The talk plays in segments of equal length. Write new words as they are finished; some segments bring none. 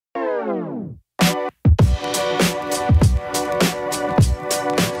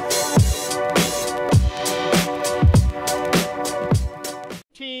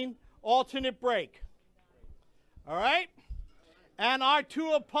alternate break. All right? And our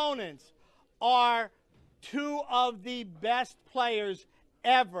two opponents are two of the best players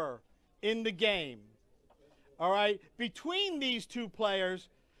ever in the game. All right? Between these two players,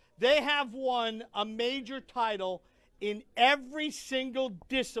 they have won a major title in every single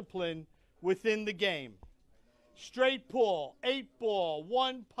discipline within the game. Straight pull, 8-ball,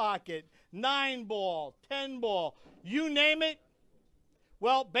 1 pocket, 9-ball, 10-ball, you name it.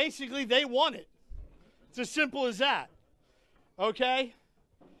 Well, basically, they won it. It's as simple as that. Okay?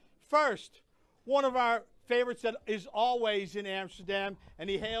 First, one of our favorites that is always in Amsterdam, and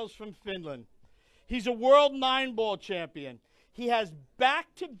he hails from Finland. He's a world 9-ball champion. He has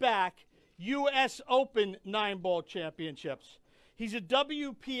back-to-back U.S. Open 9-ball championships. He's a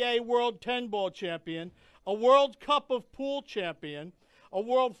WPA World 10-ball champion, a World Cup of Pool champion, a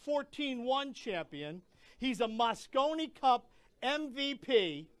World 14-1 champion. He's a Mosconi Cup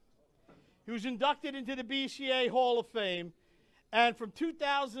MVP. He was inducted into the BCA Hall of Fame. And from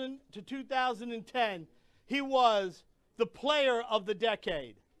 2000 to 2010, he was the player of the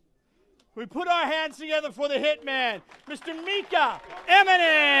decade. We put our hands together for the hitman, Mr. Mika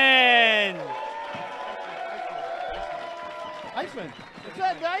Immonen. Iceman. What's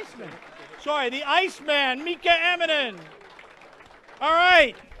that, the Iceman? Sorry, the Iceman, Mika Immonen. All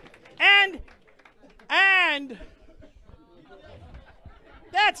right. And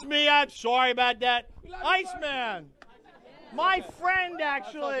that's me. I'm sorry about that. Iceman. My friend,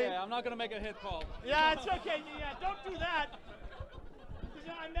 actually. That's okay. I'm not going to make a hit call. Yeah, it's okay. Yeah, don't do that.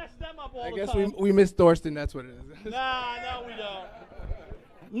 I mess them up all the time. I guess we missed Thorsten. That's what it is. Nah, no, we don't.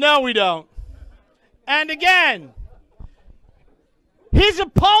 No, we don't. And again, his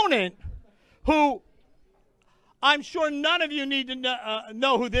opponent, who I'm sure none of you need to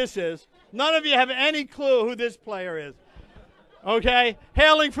know who this is. None of you have any clue who this player is. Okay?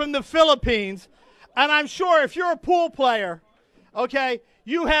 Hailing from the Philippines. And I'm sure if you're a pool player, okay,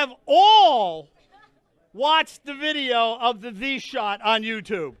 you have all watched the video of the shot on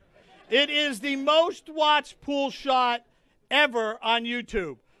YouTube. It is the most watched pool shot ever on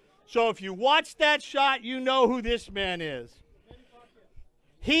YouTube. So if you watch that shot, you know who this man is.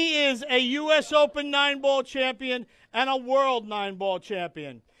 He is a U.S. Open 9-ball champion and a World 9-ball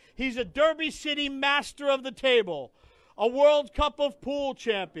champion. He's a Derby City Master of the Table, a World Cup of Pool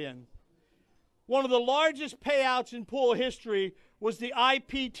champion. One of the largest payouts in pool history was the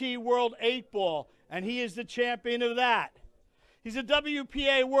IPT World 8-ball, and he is the champion of that. He's a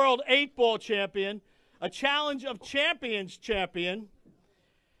WPA World 8-ball champion, a Challenge of Champions champion,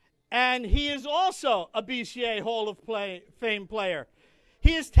 and he is also a BCA Hall of Fame player.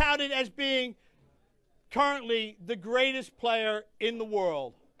 He is touted as being currently the greatest player in the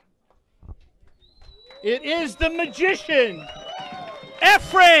world. It is the magician,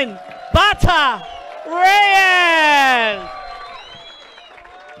 Efren Reyes.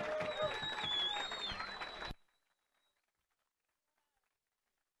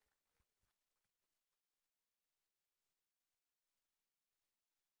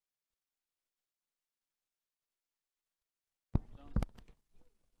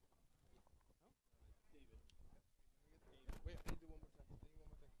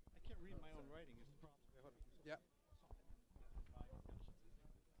 Yeah.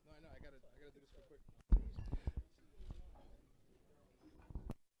 No, I know. I gotta do this real quick.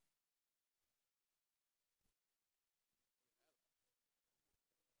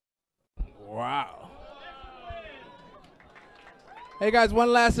 Wow. Hey guys,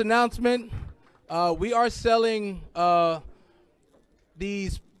 one last announcement. We are selling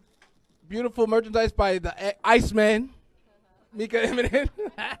these beautiful merchandise by the Iceman, Mika Immonen.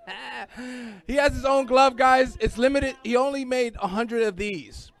 He has his own glove, guys. It's limited. He only made 100 of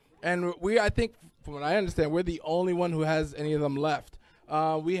these. And I think, from what I understand, we're the only one who has any of them left.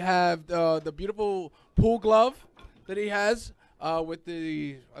 We have the beautiful pool glove that he has with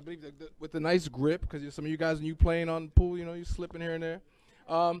the, I believe, with the nice grip, because some of you guys, when you playing on pool, you know, you slipping here and there.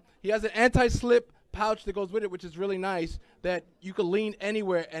 He has an anti-slip pouch that goes with it, which is really nice, that you can lean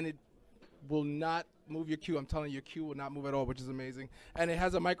anywhere and it will not move your cue. I'm telling you, your cue will not move at all, which is amazing. And it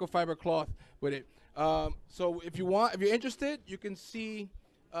has a microfiber cloth with it. So if you're interested, you can see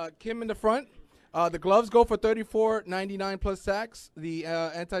Kim in the front. The gloves go for $34.99 plus tax. The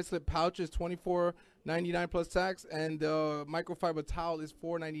anti-slip pouch is $24.99 plus tax, and the microfiber towel is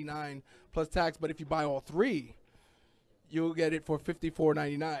 $4.99 plus tax. But if you buy all three, you'll get it for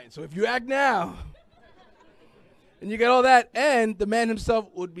 $54.99. So if you act now, and you get all that, and the man himself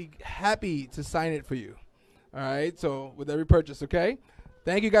would be happy to sign it for you. All right, so with every purchase, okay?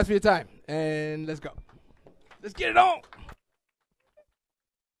 Thank you guys for your time, and let's go. Let's get it on.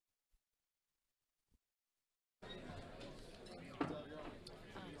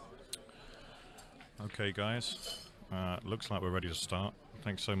 Okay, guys, looks like we're ready to start.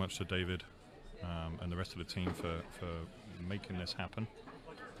 Thanks so much to David and the rest of the team for making this happen.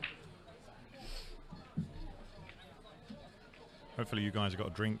 Hopefully you guys have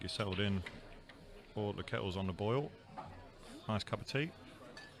got a drink, you're settled in, or the kettle's on the boil. Nice cup of tea,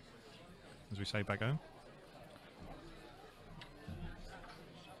 as we say back home.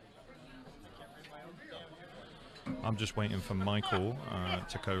 I'm just waiting for Michael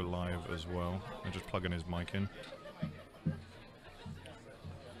to go live as well. I'm just plugging his mic in.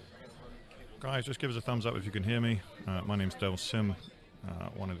 Guys, just give us a thumbs up if you can hear me. My name's Del Sim,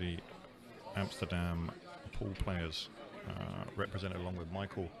 one of the Amsterdam pool players, represented along with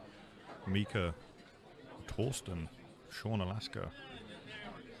Michael, Mika, Torsten, Sean Alaska,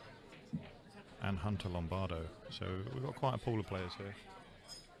 and Hunter Lombardo. So we've got quite a pool of players here.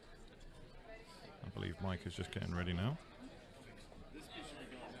 I believe Mike is just getting ready now.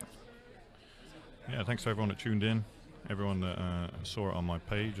 Yeah, thanks to everyone that tuned in, everyone that saw it on my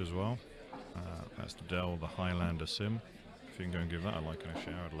page as well. That's Dell, the Highlander Sim. If you can go and give that a like and a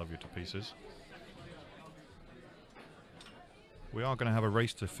share, I'd love you to pieces. We are going to have a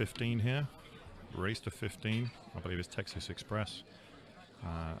race to 15 here. Race to 15, I believe it's Texas Express.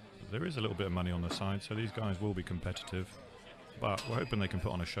 There is a little bit of money on the side, so these guys will be competitive. But we're hoping they can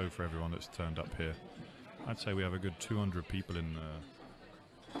put on a show for everyone that's turned up here. I'd say we have a good 200 people in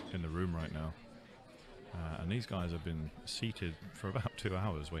the room right now. And these guys have been seated for about 2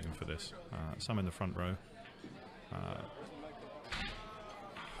 hours waiting for this. Some in the front row.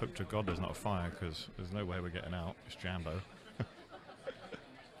 Hope to God there's not a fire, because there's no way we're getting out. It's Jambo.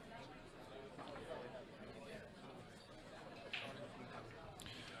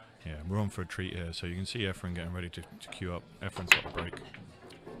 Yeah, we're on for a treat here. So you can see Efren getting ready to queue up. Efren's got a break.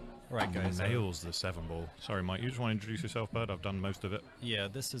 All right, guys. Nails the 7-ball. Sorry, Mike, you just want to introduce yourself, bud? I've done most of it. Yeah,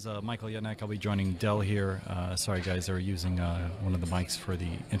 this is Michael Yanek. I'll be joining Dell here. Sorry, guys, they were using one of the mics for the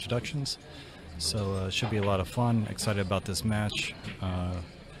introductions. So it should be a lot of fun. Excited about this match.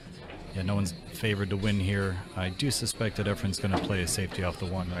 Yeah, no one's favored to win here. I do suspect that Efren's going to play a safety off the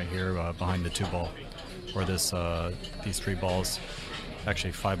one right here behind the 2-ball. Or this these 3 balls.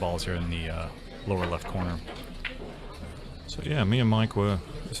 Actually 5 balls here in the lower left corner. So yeah, me and Mike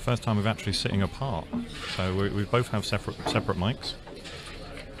it's the first time we've actually sitting apart. So we both have separate mics.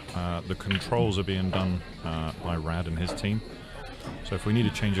 The controls are being done by Rad and his team. So if we need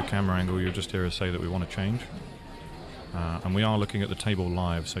to change a camera angle, you'll just hear us say that we want to change. And we are looking at the table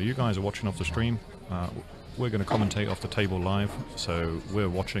live. So you guys are watching off the stream. We're going to commentate off the table live. So we're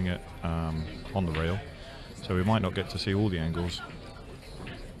watching it on the rail. So we might not get to see all the angles.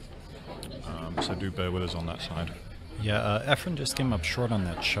 So do bear with us on that side. Yeah, Efren just came up short on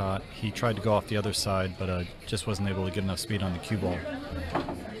that shot. He tried to go off the other side, but just wasn't able to get enough speed on the cue ball.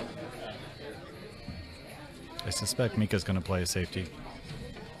 I suspect Mika's going to play a safety.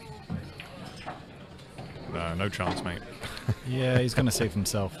 No chance, mate. Yeah, he's going to save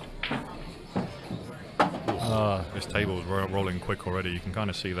himself. This table is rolling quick already. You can kind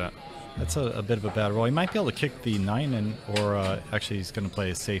of see that. That's a bit of a bad roll. He might be able to kick the 9 in, or actually he's going to play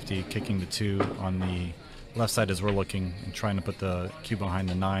a safety, kicking the 2 on the left side as we're looking and trying to put the cue behind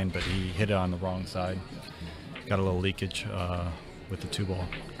the 9, but he hit it on the wrong side. Got a little leakage with the 2-ball.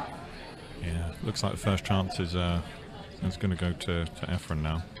 Yeah, looks like the first chance is going to go to Efren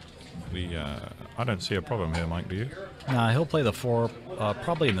now. I don't see a problem here, Mike, do you? Nah, he'll play the 4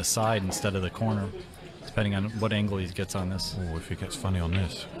 probably in the side instead of the corner, depending on what angle he gets on this. Oh, if he gets funny on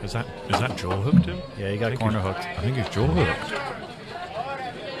this. Is that jaw hooked him? Yeah, he got corner hooked. I think he's jaw hooked.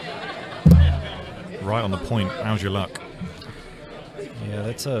 Right on the point. How's your luck? Yeah,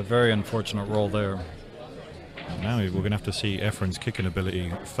 that's a very unfortunate roll there. Now we're going to have to see Efren's kicking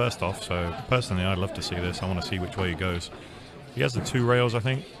ability first off. So personally, I'd love to see this. I want to see which way he goes. He has the 2 rails, I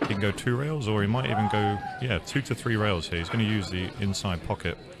think. He can go 2 rails, or he might even go, 2 to 3 rails here. He's going to use the inside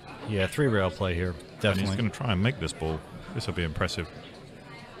pocket. Yeah, 3-rail play here, definitely. And he's going to try and make this ball. This will be impressive.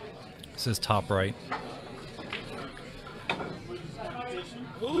 This is top right.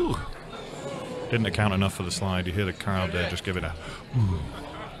 Ooh. Didn't account enough for the slide. You hear the crowd there just give it a ooh.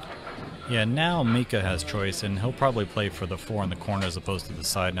 Yeah, now Mika has choice, and he'll probably play for the 4 in the corner as opposed to the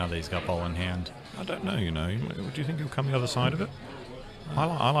side now that he's got ball in hand. I don't know, Do you think he'll come the other side of it?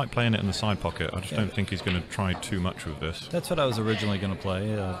 I like playing it in the side pocket. I just don't think he's going to try too much with this. That's what I was originally going to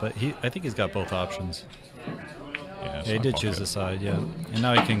play, but I think he's got both options. Yeah, he did choose the side, yeah. And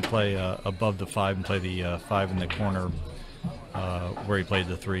now he can play above the 5 and play the 5 in the corner where he played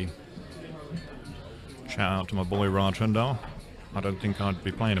the 3. Shout out to my boy Raj Hundal. I don't think I'd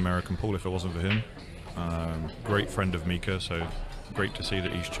be playing American pool if it wasn't for him. Great friend of Mika, so great to see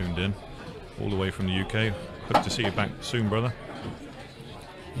that he's tuned in. all the way from the UK. Hope to see you back soon, brother.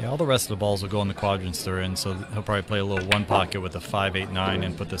 Yeah, all the rest of the balls will go in the quadrants they're in, so he'll probably play a little one pocket with the 5, 8, 9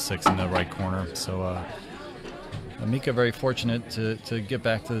 and put the 6 in the right corner. So Mika very fortunate to get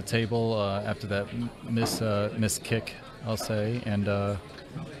back to the table after that missed kick, I'll say. And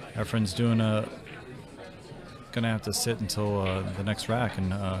Efren's gonna have to sit until the next rack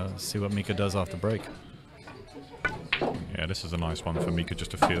and see what Mika does off the break. Yeah, this is a nice one for Mika just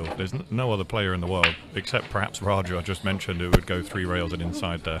to feel. There's no other player in the world, except perhaps Raja, I just mentioned, who would go 3 rails and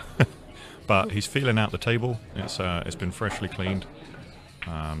inside there. But he's feeling out the table. It's been freshly cleaned.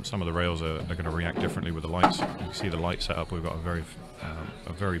 Some of the rails are going to react differently with the lights. You can see the light setup. We've got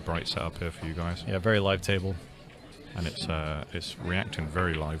a very bright setup here for you guys. Yeah, very live table. And it's reacting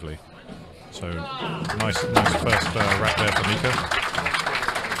very lively. So nice first rack there for Mika.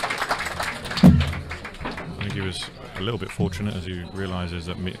 I think he was a little bit fortunate as he realizes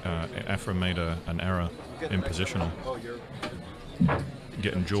that Efren made an error in positional,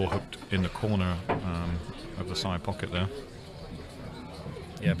 getting jaw hooked in the corner of the side pocket there.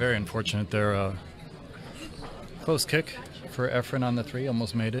 Yeah, very unfortunate there. Close kick for Efren on the 3,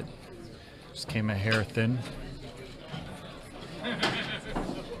 almost made it. Just came a hair thin.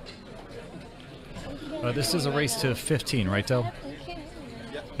 This is a race to 15, right, Del?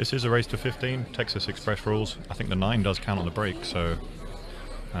 This is a race to 15, Texas Express rules. I think the 9 does count on the break, so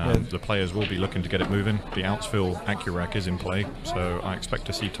the players will be looking to get it moving. The Outsville AccuRack is in play, so I expect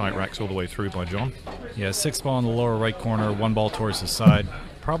to see tight racks all the way through by John. Yeah, 6 ball in the lower right corner, 1 ball towards the side,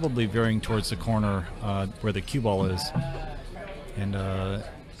 probably veering towards the corner where the cue ball is. And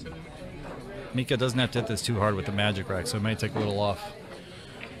Mika doesn't have to hit this too hard with the magic rack, so it may take a little off.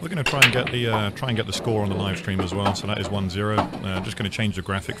 We're going to try and get the score on the live stream as well. So that is 1-0. Just going to change the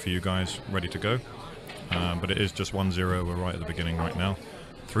graphic for you guys, ready to go. But it is just 1-0. We're right at the beginning right now.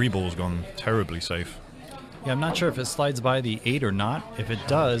 3 balls gone terribly safe. Yeah, I'm not sure if it slides by the 8 or not. If it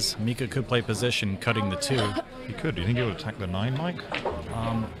does, Mika could play position, cutting the 2. He could. Do you think he would attack the 9, Mike?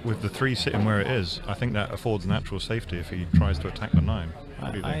 With the 3 sitting where it is, I think that affords natural safety if he tries to attack the 9.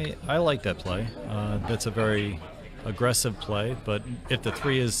 What do you think? I like that play. That's a very aggressive play, but if the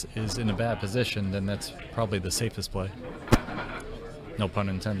 3 is in a bad position, then that's probably the safest play. No pun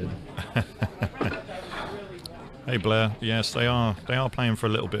intended. Hey Blair, yes, they are playing for a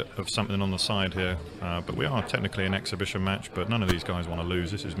little bit of something on the side here, but we are technically an exhibition match, but none of these guys want to lose.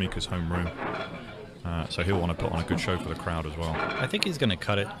 This is Mika's home room, so he'll want to put on a good show for the crowd as well. I think he's going to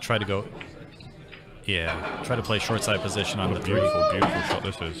cut it, try to play short side position on the 3. Beautiful shot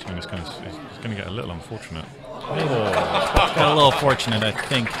this is, and it's going to get a little unfortunate. Oh, got a little fortunate, I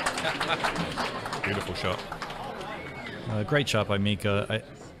think. Beautiful shot. Great shot by Mika.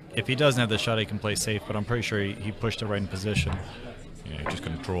 If he doesn't have the shot, he can play safe, but I'm pretty sure he pushed it right in position. Yeah, he's just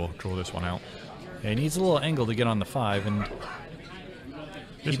going to draw this one out. Yeah, he needs a little angle to get on the 5, and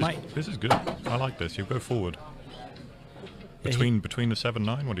this is good. I like this. You go forward. Between the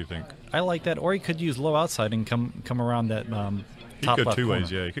 7-9, what do you think? I like that, or he could use low outside and come around that he could go 2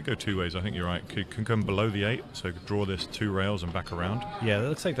 ways, yeah. He could go 2 ways. I think you're right. He can come below the 8, so he could draw this 2 rails and back around. Yeah, that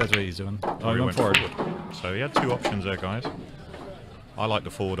looks like that's what he's doing. Oh, he went forward. So he had 2 options there, guys. I like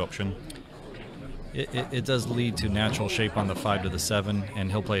the forward option. It does lead to natural shape on the 5 to the 7, and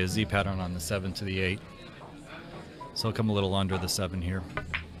he'll play a Z pattern on the 7 to the 8. So he'll come a little under the 7 here.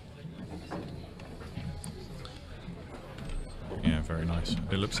 Yeah, very nice.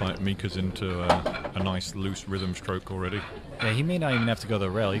 It looks like Mika's into a nice loose rhythm stroke already. Yeah, he may not even have to go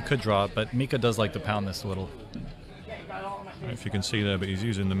the rail. He could draw it, but Mika does like to pound this a little. If you can see there, but he's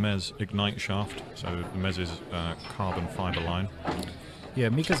using the Mez Ignite shaft, so the Mez is carbon fiber line. Yeah,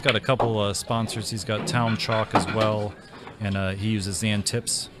 Mika's got a couple sponsors. He's got Town Chalk as well, and he uses Zan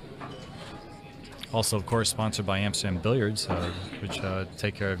Tips. Also, of course, sponsored by Amsterdam Billiards, which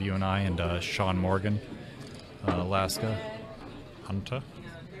take care of you and I, and Sean Morgan, Alaska. Hunter.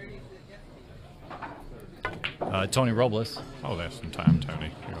 Tony Robles. Oh, there's some time,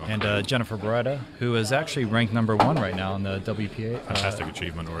 Tony. And Jennifer Beretta, who is actually ranked #1 right now in the WPA. Fantastic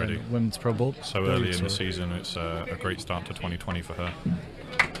achievement already. Women's Pro Bowl. So early in the season, it's a great start to 2020 for her.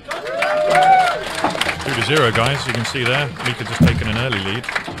 2-0, guys. You can see there, Mika just taking an early lead.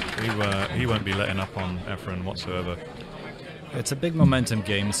 He won't be letting up on Efren whatsoever. It's a big momentum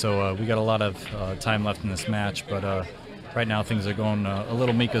game, so we got a lot of time left in this match, but right now things are going a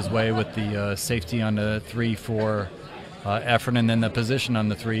little Mika's way with the safety on the 3 for Efren, and then the position on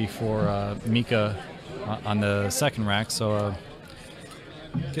the 3 for Mika on the second rack. So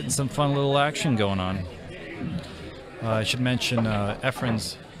getting some fun little action going on. I should mention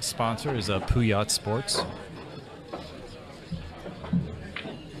Efren's sponsor is Puyat Sports.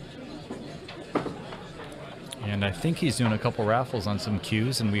 And I think he's doing a couple raffles on some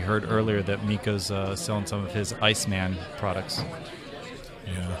cues, and we heard earlier that Mika's selling some of his Iceman products.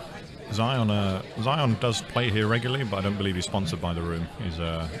 Yeah. Zion does play here regularly, but I don't believe he's sponsored by the room.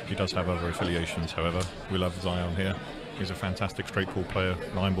 He does have other affiliations, however. We love Zion here. He's a fantastic straight ball player,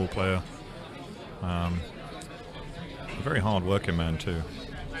 line ball player. A very hard working man too.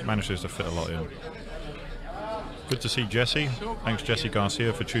 Manages to fit a lot in. Good to see Jesse. Thanks Jesse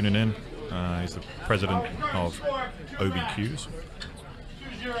Garcia for tuning in. He's the president of OBQs.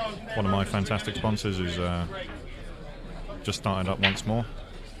 One of my fantastic sponsors who's just started up once more.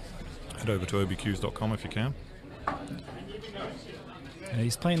 Head over to obqs.com if you can.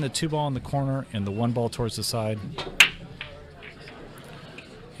 He's playing the 2-ball in the corner and the 1-ball towards the side.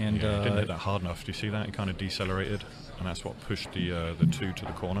 And yeah, didn't hit that hard enough. Do you see that? He kind of decelerated, and that's what pushed the 2 to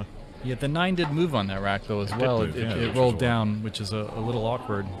the corner. Yeah, the 9 did move on that rack though as well. Move, it rolled down, which is a little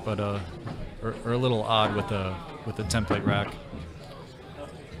awkward, but or a little odd with the template rack.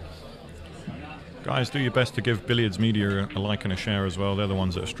 Guys, do your best to give Billiards Media a like and a share as well. They're the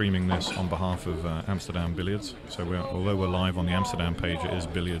ones that are streaming this on behalf of Amsterdam Billiards. So although we're live on the Amsterdam page, it is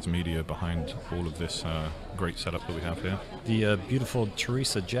Billiards Media behind all of this great setup that we have here. The beautiful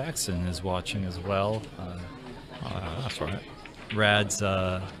Teresa Jackson is watching as well. That's right. Rad's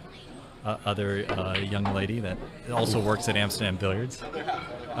other young lady that also works at Amsterdam Billiards.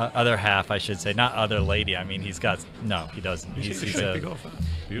 Other half, I should say. Not other lady. I mean, he doesn't.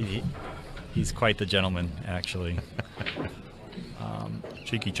 He's quite the gentleman, actually.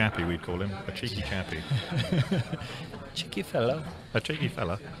 Cheeky chappy, we'd call him. A cheeky chappy. Cheeky fellow. A cheeky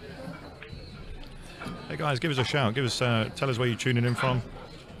fella. Hey guys, give us a shout. Tell us where you're tuning in from.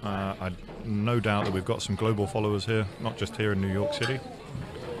 I no doubt that we've got some global followers here, not just here in New York City.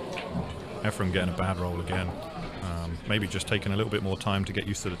 Efren getting a bad roll again. Maybe just taking a little bit more time to get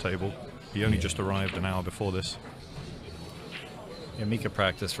used to the table. He only just arrived an hour before this. Yeah, Mika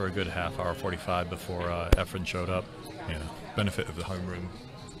practiced for a good half hour, 45 before Efren showed up. Yeah, benefit of the homeroom.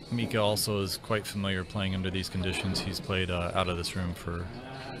 Mika also is quite familiar playing under these conditions. He's played out of this room for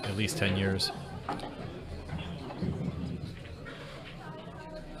at least 10 years.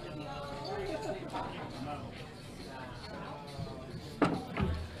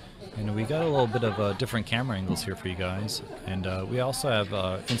 And we got a little bit of different camera angles here for you guys. And we also have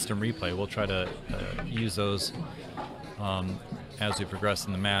instant replay. We'll try to use those as we progress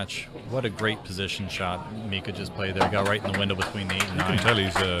in the match. What a great position shot Mika just played there. Got right in the window between the 8 and 9. You can tell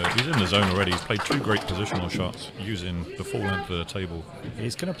he's in the zone already. He's played 2 great positional shots using the full length of the table.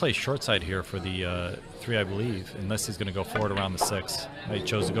 He's going to play short side here for the 3, I believe, unless he's going to go forward around the 6. He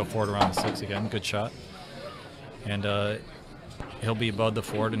chose to go forward around the 6 again. Good shot. And he'll be above the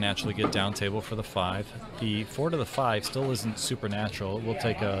 4 to naturally get down table for the 5. The 4 to the 5 still isn't supernatural. It will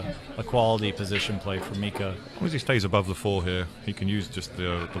take a quality position play for Mika. As long as he stays above the 4 here, he can use just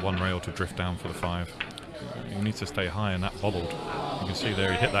the 1 rail to drift down for the 5. He needs to stay high, and that bobbled. You can see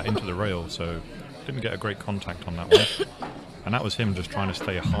there he hit that into the rail, so didn't get a great contact on that one. And that was him just trying to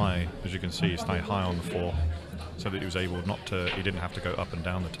stay high, as you can see, stay high on the 4, so that he was able he didn't have to go up and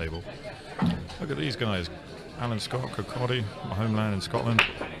down the table. Look at these guys. Alan Scott, Kirkcaldy, my homeland in Scotland.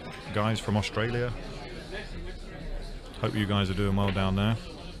 Guys from Australia. Hope you guys are doing well down there.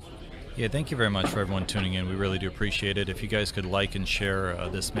 Yeah, thank you very much for everyone tuning in. We really do appreciate it. If you guys could like and share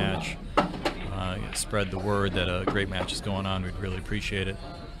this match, spread the word that a great match is going on, we'd really appreciate it.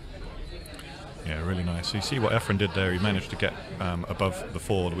 Yeah, really nice. So you see what Efren did there. He managed to get above the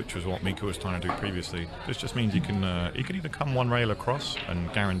 4, which was what Mika was trying to do previously. This just means he can either come 1 rail across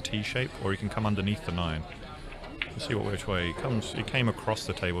and guarantee shape, or he can come underneath the 9. Let's see which way he came across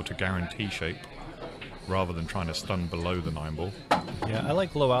the table to guarantee shape rather than trying to stun below the 9 ball. Yeah, I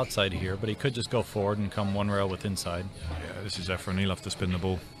like low outside here, but he could just go forward and come 1 rail with inside. Yeah, this is Efren. He'll have to spin the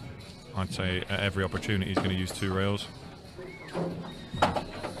ball. I'd say at every opportunity he's going to use 2 rails.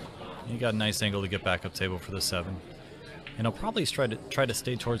 He got a nice angle to get back up table for the 7. And he'll probably try to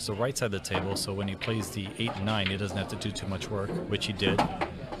stay towards the right side of the table, so when he plays the 8 and 9, he doesn't have to do too much work, which he did.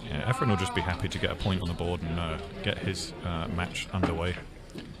 Yeah, Efren will just be happy to get a point on the board and get his match underway.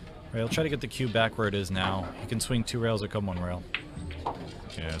 Right, he'll try to get the cue back where it is now. He can swing 2 rails or come 1 rail.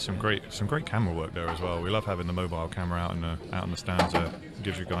 Yeah, some great camera work there as well. We love having the mobile camera out in the stands. It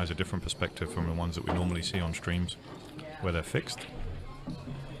gives you guys a different perspective from the ones that we normally see on streams, where they're fixed.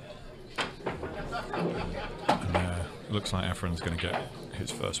 And looks like Efren's going to get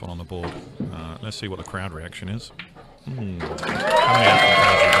his first one on the board. Let's see what the crowd reaction is. How many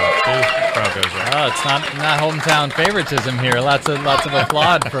crowd goes right. Oh, it's not hometown favoritism here. Lots of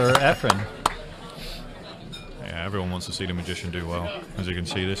applaud for Efren. Yeah, Everyone wants to see the magician do well. As you can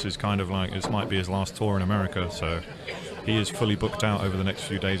see, this is kind of like, this might be his last tour in America, so he is fully booked out over the next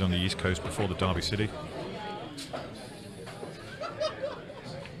few days on the East Coast before the Derby City.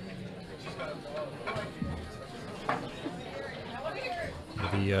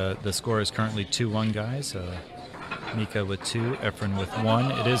 The score is currently 2-1, guys. Mika with 2, Efren with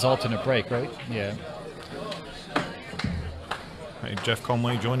 1. It is alternate break, right? Yeah. Hey, Jeff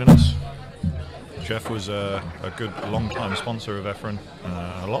Conway joining us. Jeff was a good long-time sponsor of Efren.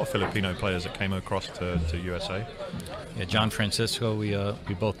 A lot of Filipino players that came across to USA. Yeah, John Francisco, we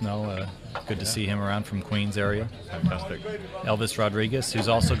both know. Good to see him around from Queens area. Fantastic. Elvis Rodriguez, who's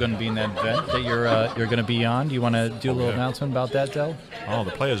also going to be in that event that you're going to be on. Do you want to do a little announcement about that, Del? Oh,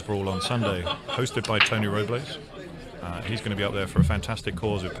 the Players Brawl on Sunday, hosted by Tony Robles. He's going to be up there for a fantastic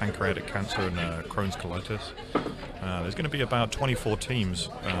cause with pancreatic cancer and Crohn's colitis. There's going to be about 24 teams,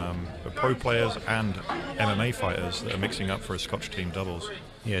 pro players and MMA fighters that are mixing up for a Scotch team doubles.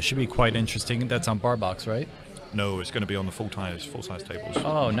 Yeah, it should be quite interesting. That's on bar box, right? No, it's going to be on the full-size tables.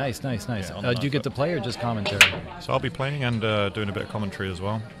 Oh, nice. Yeah, do you get to play or just commentary? So I'll be playing and doing a bit of commentary as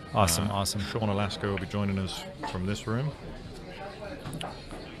well. Awesome. Sean Alaska will be joining us from this room.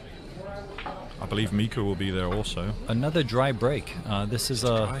 I believe Mika will be there also. Another dry break. This is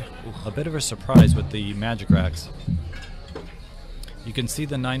a bit of a surprise with the Magic Racks. You can see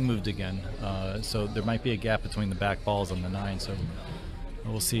the 9 moved again, so there might be a gap between the back balls and the 9, so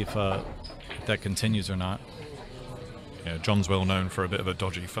we'll see if that continues or not. Yeah, John's well known for a bit of a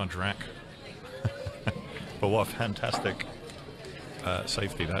dodgy fudge rack. But what a fantastic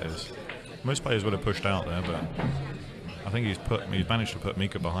safety that is. Most players would have pushed out there, but I think he's managed to put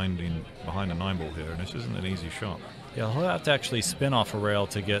Mika behind the 9 ball here, and this isn't an easy shot. Yeah, he'll have to actually spin off a rail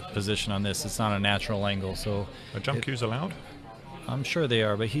to get position on this. It's not a natural angle, so... Are jump cues allowed? I'm sure they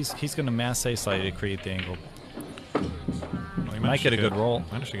are, but he's going to masse slightly to create the angle. Well, he might get a good roll.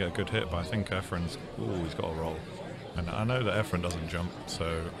 Managed to get a good hit, but I think Efren's... Ooh, he's got a roll. And I know that Efren doesn't jump,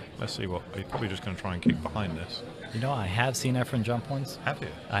 so let's see what... He's probably just going to try and kick behind this. You know, I have seen Efren jump once. Have you?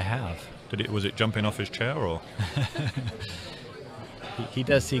 I have. Was it jumping off his chair, or...? He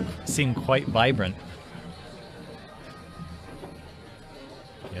does seem quite vibrant.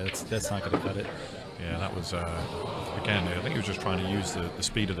 Yeah, that's not going to cut it. Yeah, that was, again, I think he was just trying to use the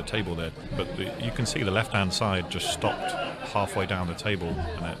speed of the table there. But you can see the left-hand side just stopped halfway down the table,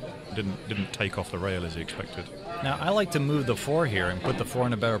 and it didn't take off the rail as he expected. Now, I like to move the 4 here and put the 4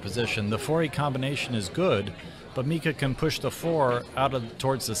 in a better position. The 4-8 combination is good, but Mika can push the 4 out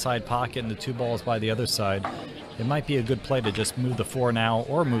towards the side pocket and the 2 balls by the other side. It might be a good play to just move the 4 now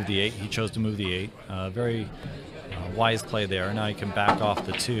or move the 8. He chose to move the 8. Very wise play there. Now he can back off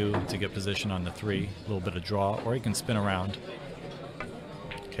the 2 to get position on the 3. A little bit of draw, or he can spin around.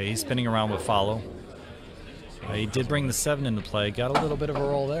 Okay, he's spinning around with follow. He did bring the 7 into play. Got a little bit of a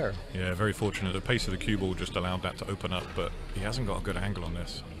roll there. Yeah, very fortunate. The pace of the cue ball just allowed that to open up, but he hasn't got a good angle on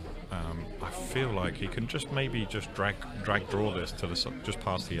this. I feel like he can maybe drag draw this to just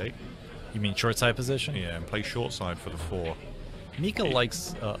past the 8. You mean short side position? Yeah, and play short side for the 4. Mika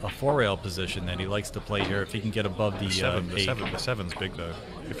likes a 4-rail position that he likes to play here if he can get above the 7. The 8. 7's big though.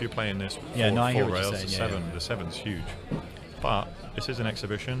 If you're playing this I hear 4 what you're rails, saying. the 7's huge. But this is an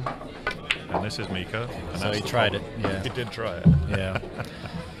exhibition, and this is Mika. And so he tried it. Yeah, he did try it. Yeah,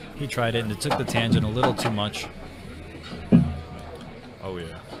 he tried it, and it took the tangent a little too much. Oh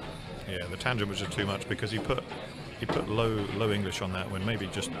yeah, yeah. The tangent was just too much because he put low English on that when maybe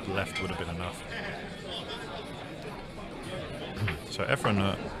just left would have been enough. So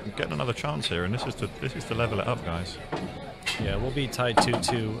Efren getting another chance here, and this is to level it up, guys. Yeah, we'll be tied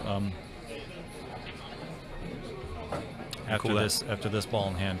 2-2 after this ball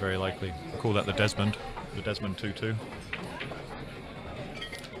in hand, very likely. Call that the Desmond 2-2.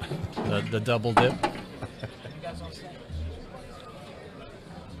 The double dip.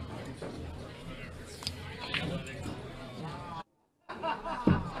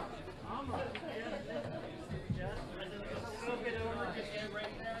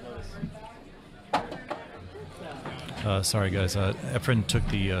 Sorry guys, Efren took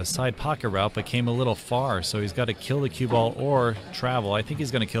the side pocket route but came a little far, so he's got to kill the cue ball or travel. I think he's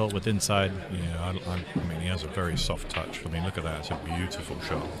going to kill it with inside. Yeah, I mean he has a very soft touch. I mean look at that, it's a beautiful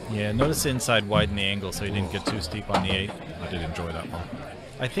shot. Yeah, notice the inside widen the angle so he didn't get too steep on the 8. I did enjoy that one.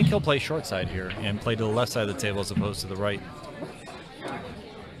 I think he'll play short side here and play to the left side of the table as opposed to the right.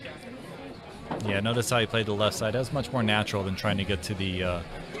 Yeah, notice how he played the left side. That's much more natural than trying to get to the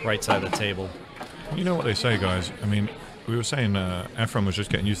right side of the table. You know what they say, guys? I mean, we were saying Efren was just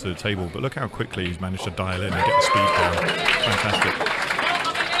getting used to the table, but look how quickly he's managed to dial in and get the speed down. Fantastic.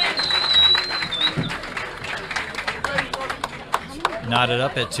 Knotted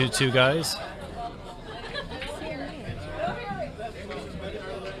up at 2-2, guys.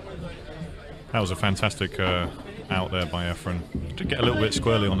 That was a fantastic out there by Efren. Did get a little bit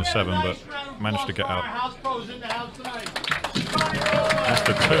squirrely on the 7, but managed to get out.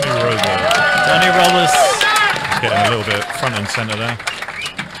 Mr. Tony Robles. Tony Robles. Getting a little bit front and center there.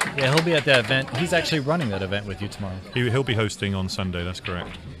 Yeah, he'll be at that event. He's actually running that event with you tomorrow. He'll be hosting on Sunday, that's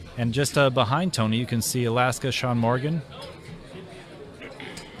correct. And just behind Tony, you can see Alaska Sean Morgan.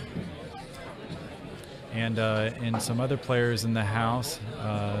 And some other players in the house.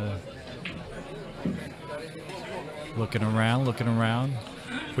 Looking around.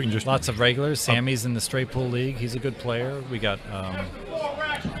 We can just Lots of regulars. Sammy's in the straight pool league. He's a good player. We got.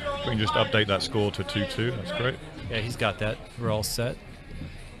 we can just update that score to 2-2. That's great. Yeah, he's got that. We're all set.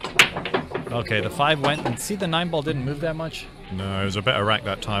 Okay, the 5 went, and see the 9 ball didn't move that much. No, it was a better rack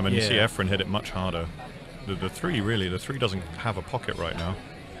that time, and you see Yeah. Efren hit it much harder. The 3 really, the 3 doesn't have a pocket right now.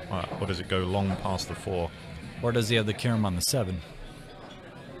 Or does it go long past the 4? Or does he have the carom on the 7?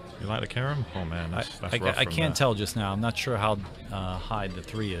 You like the carom? Oh man, that's rough I from can't there. tell just now. I'm not sure how high the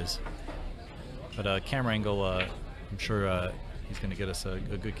 3 is. But camera angle, I'm sure he's going to get us a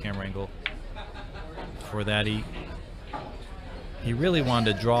good camera angle for that. He really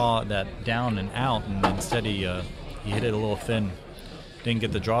wanted to draw that down and out, and instead he hit it a little thin. Didn't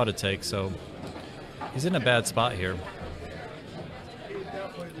get the draw to take, so he's in a bad spot here.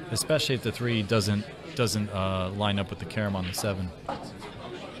 Especially if the 3 doesn't line up with the carom on the 7.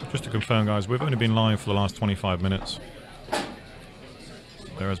 Just to confirm, guys, we've only been live for the last 25 minutes.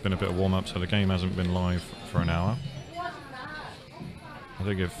 There has been a bit of warm-up, so the game hasn't been live for an hour. I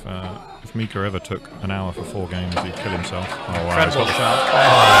think if Mika ever took an hour for 4 games, he'd kill himself. Oh, wow. Incredible shot.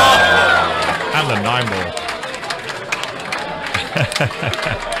 Oh. And the 9 ball.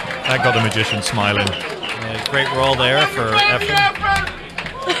 That got the magician smiling. Yeah, great roll there for Efren.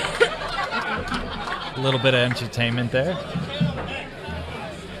 A little bit of entertainment there.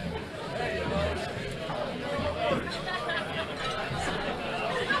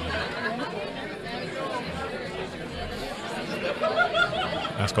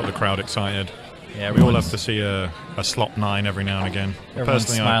 That's got the crowd excited. Yeah, we all love to see a slop 9 every now and again. Everyone's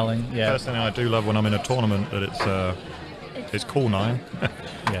smiling. Personally, I do love when I'm in a tournament that it's cool 9.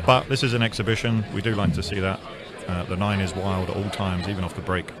 Yeah. But this is an exhibition. We do like to see that. The 9 is wild at all times, even off the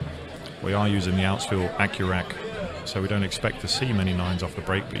break. We are using the Outsfield Accurac, so we don't expect to see many 9s off the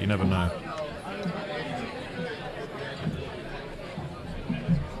break, but you never know.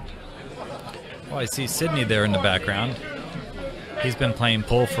 Well, I see Sydney there in the background. He's been playing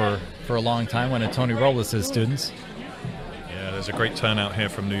pool for a long time, one of Tony Robles' students. Yeah, there's a great turnout here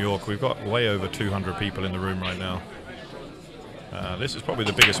from New York. We've got way over 200 people in the room right now. This is probably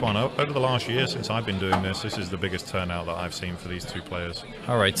the biggest one. Over the last year since I've been doing this, this is the biggest turnout that I've seen for these 2 players.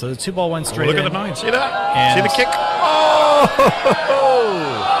 All right, so the 2 ball went straight Look in. at the 9. See that? And see the kick? Oh!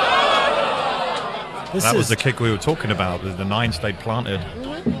 That was the kick we were talking about. The 9 stayed planted.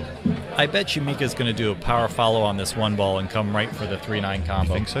 I bet you Mika's going to do a power follow on this 1 ball and come right for the 3-9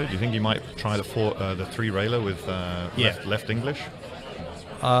 combo. You think so? Do you think he might try the 3 railer with left English?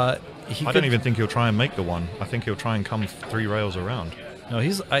 I don't even think he'll try and make the 1. I think he'll try and come 3 rails around. No,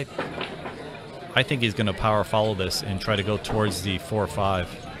 I think he's going to power follow this and try to go towards the 4-5.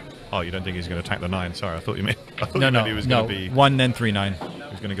 Oh, you don't think he's going to attack the 9? Sorry, I thought you meant. No, he was going to be 1 then 3-9. He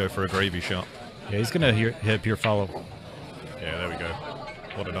was going to go for a gravy shot. Yeah, he's going to hit pure follow. Yeah, there we go.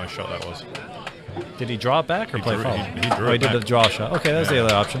 What a nice shot that was. Did he draw it back or play follow? He drew he it did back. the draw shot. Okay, that's the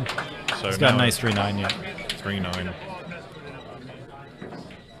other option. So he's got a nice 3-9, yeah. 3-9.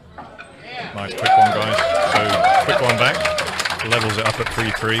 Nice quick one, guys. So quick one back. Levels it up at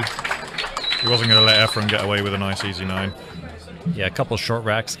 3-3. He wasn't going to let Efren get away with a nice easy 9. Yeah, a couple short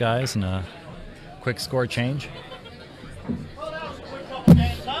racks, guys, and a quick score change.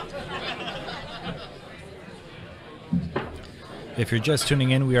 If you're just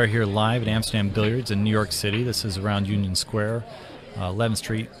tuning in, we are here live at Amsterdam Billiards in New York City. This is around Union Square, 11th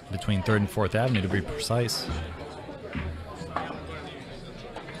Street between 3rd and 4th Avenue to be precise.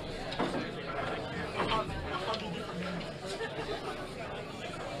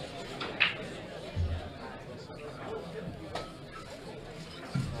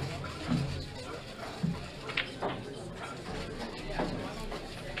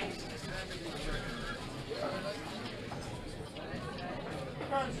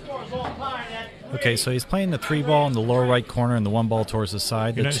 Okay, so he's playing the 3 ball in the lower right corner and the 1 ball towards the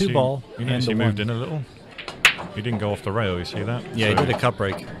side. The 2 ball and the 1. He moved in a little. He didn't go off the rail, you see that? Yeah, he did a cut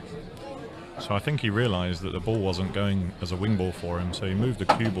break. So I think he realized that the ball wasn't going as a wing ball for him, so he moved the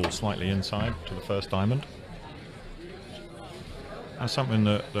cue ball slightly inside to the first diamond. That's something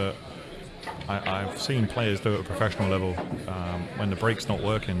that I've seen players do at a professional level. When the break's not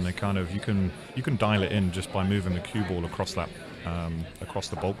working, they kind of you can dial it in just by moving the cue ball across that across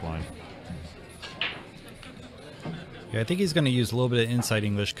the bulk line. Yeah, I think he's going to use a little bit of inside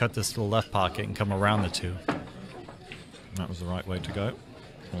English, cut this to the left pocket, and come around the two. That was the right way to go.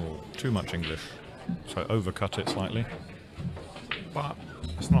 Or too much English, so overcut it slightly. But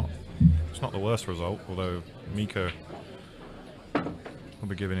it's not the worst result. Although Mika will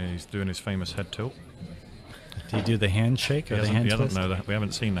be he's doing his famous head tilt. Do you do the handshake or the hand twist? No, we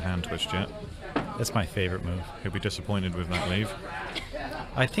haven't seen the hand twist yet. That's my favorite move. He'll be disappointed with that leave.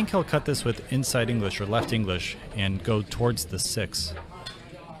 I think he'll cut this with inside English or left English and go towards the 6.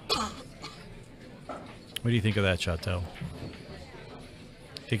 What do you think of that shot, Del?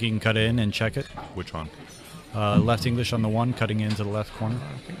 Think he can cut in and check it? Which one? Left English on the 1, cutting into the left corner.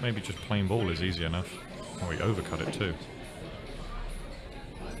 I think maybe just plain ball is easy enough. Oh, he overcut it too.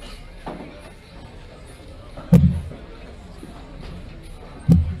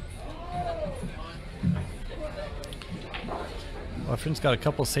 Well, Efren's got a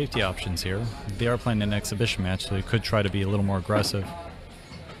couple safety options here. They are playing an exhibition match, so he could try to be a little more aggressive.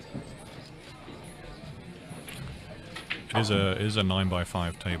 It is a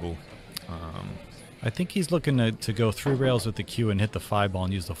 9x5 table. I think he's looking to go 3 rails with the cue and hit the 5 ball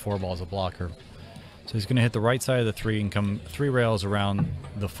and use the 4 ball as a blocker. So he's going to hit the right side of the 3 and come 3 rails around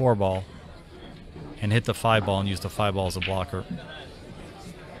the 4 ball and hit the 5 ball and use the 5 ball as a blocker.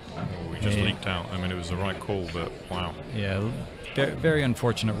 Oh, we just leaked out. I mean, it was the right call, but wow. Yeah, very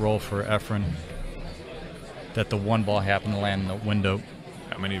unfortunate roll for Efren that the 1 ball happened to land in the window.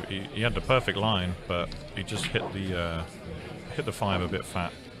 I mean, he had the perfect line, but he just hit the 5 a bit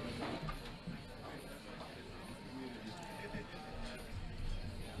fat.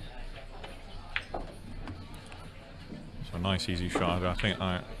 So a nice easy shot. I think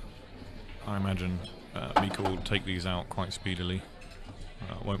I imagine Mika will take these out quite speedily.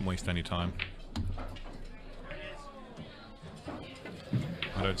 Won't waste any time.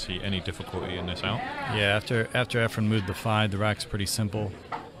 I don't see any difficulty in this out. Yeah, after Efren moved the 5, the rack's pretty simple.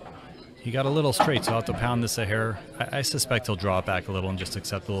 He got a little straight, so I'll have to pound this a hair. I suspect he'll draw it back a little and just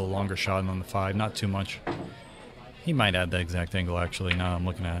accept a little longer shot on the 5, not too much. He might add the exact angle, actually, now I'm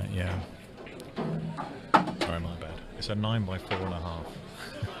looking at it, yeah. Sorry, my bad. It's a 9x4.5.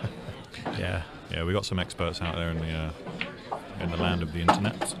 Yeah. Yeah, we got some experts out there in the land of the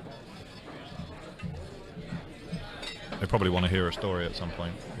internet. They probably want to hear a story at some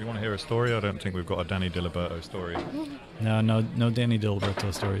point. If you want to hear a story, I don't think we've got a Danny Diliberto story. No Danny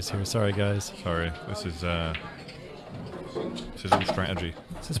Diliberto stories here. Sorry, guys. Sorry, this is all strategy.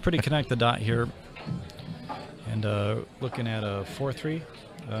 This is pretty connect the dot here. And looking at a 4-3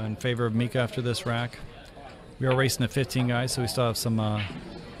 in favor of Mika after this rack. We are racing at 15, guys, so we still have some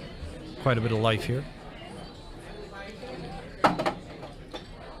quite a bit of life here.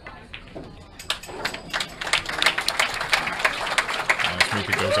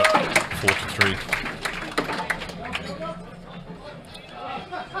 Mika goes up 4-3.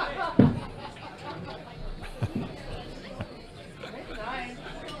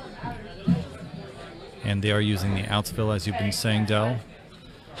 And they are using the outsfill, as you've been saying, Del.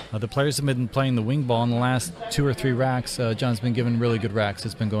 The players have been playing the wing ball in the last 2 or 3 racks. John's been given really good racks.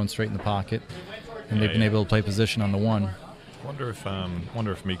 It's been going straight in the pocket, and they've been able to play position on the 1. Wonder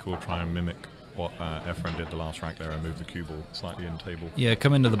if Mika will try and mimic what Efren did the last rack there and move the cue ball slightly in table. Yeah,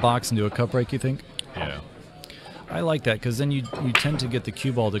 come into the box and do a cup break, you think? Yeah. I like that, because then you tend to get the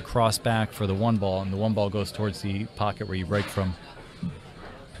cue ball to cross back for the 1 ball, and the 1 ball goes towards the pocket where you break from.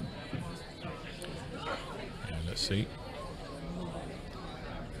 Yeah, let's see.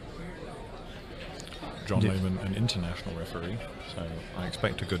 John Lehman, an international referee, so I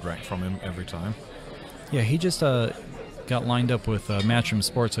expect a good rack from him every time. Yeah, he just got lined up with Matchroom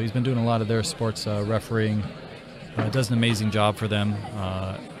Sports, so he's been doing a lot of their sports refereeing. Does an amazing job for them.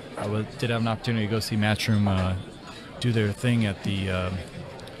 I did have an opportunity to go see Matchroom do their thing at the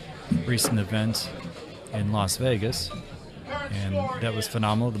recent event in Las Vegas, and that was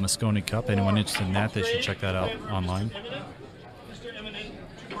phenomenal, the Moscone Cup. Anyone interested in that, they should check that out online.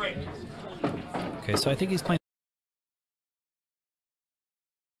 Okay, so I think he's playing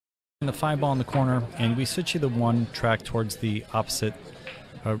the 5 ball in the corner, and we switch you the 1 track towards the opposite,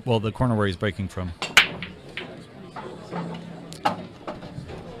 well, the corner where he's breaking from.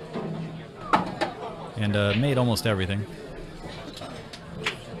 And made almost everything.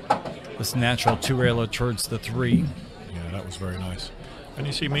 This natural 2-railer towards the 3. Yeah, that was very nice. And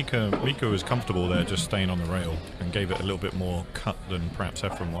you see Mika was comfortable there just staying on the rail and gave it a little bit more cut than perhaps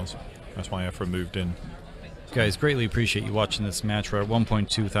Efren was. That's why Efren moved in. Guys, greatly appreciate you watching this match. We're at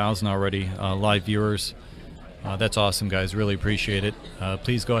 1.2 thousand already, live viewers. That's awesome, guys. Really appreciate it.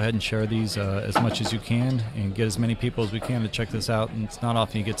 Please go ahead and share these as much as you can and get as many people as we can to check this out. And it's not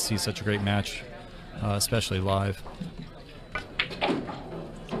often you get to see such a great match, especially live.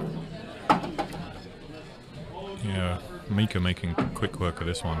 Yeah, Mika making quick work of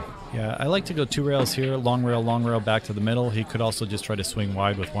this one. Yeah, I like to go 2 rails here, long rail, back to the middle. He could also just try to swing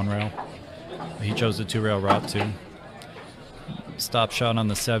wide with 1 rail. He chose the 2 rail route too. Stop shot on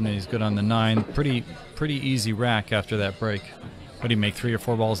the 7, and he's good on the 9. Pretty easy rack after that break. What do you make, 3 or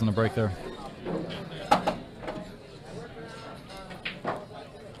 4 balls in the break there?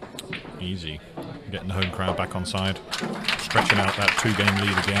 Easy. Getting the home crowd back on side. Stretching out that 2-game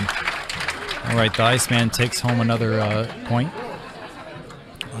lead again. All right, the Iceman takes home another point.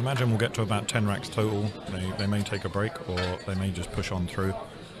 I imagine we'll get to about 10 racks total. They may take a break, or they may just push on through.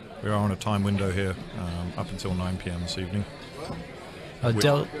 We are on a time window here, up until 9 p.m. this evening.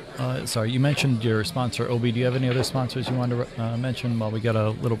 Del, sorry, you mentioned your sponsor, Obi. Do you have any other sponsors you want to mention while we got a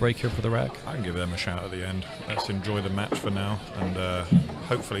little break here for the rack? I can give them a shout at the end. Let's enjoy the match for now, and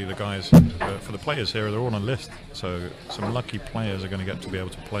hopefully the guys, for the players here, they're all on a list, so some lucky players are going to get to be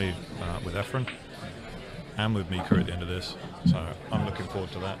able to play with Efren and with Mika at the end of this, so I'm looking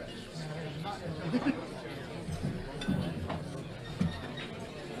forward to that.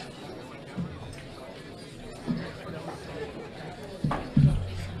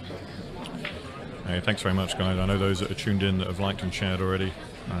 Hey, thanks very much, guys. I know those that are tuned in that have liked and shared already.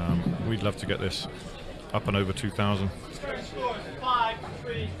 We'd love to get this up and over 2,000.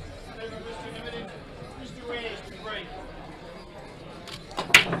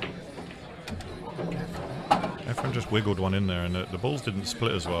 Efren just wiggled one in there, and the balls didn't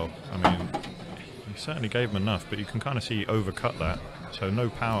split as well. I mean, he certainly gave him enough, but you can kind of see he overcut that, so no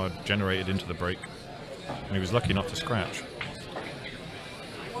power generated into the break, and he was lucky not to scratch.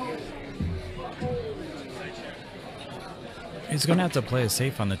 He's going to have to play it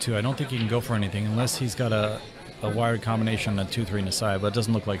safe on the 2. I don't think he can go for anything unless he's got a wired combination on the 2-3 and the side, but it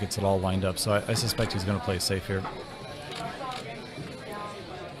doesn't look like it's at all lined up, so I suspect he's going to play it safe here.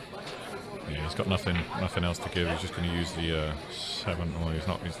 Yeah, he's got nothing else to give. He's just going to use the 7, or he's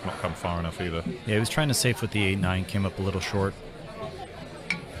not come far enough either. Yeah, he was trying to safe with the 8-9, came up a little short.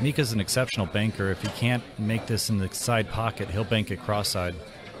 Mika's an exceptional banker. If he can't make this in the side pocket, he'll bank it cross-side.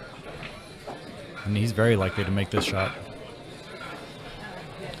 And he's very likely to make this shot.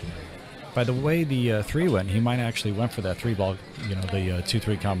 By the way the 3 went, he might actually went for that 3-ball, you know, the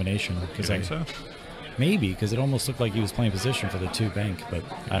 2-3 combination. You think so? Maybe, because it almost looked like he was playing position for the 2 bank, but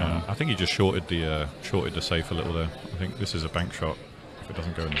I don't know. I think he just shorted the safe a little there. I think this is a bank shot if it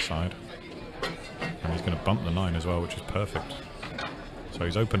doesn't go in the side. And he's going to bump the 9 as well, which is perfect. So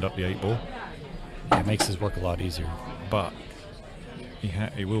he's opened up the 8-ball. Yeah, it makes his work a lot easier. But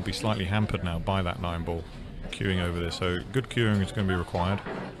he will be slightly hampered now by that 9-ball queuing over this. So good queuing is going to be required.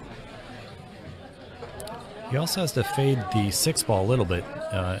 He also has to fade the 6-ball a little bit.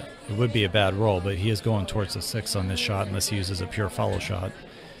 It would be a bad roll, but he is going towards the 6 on this shot unless he uses a pure follow shot.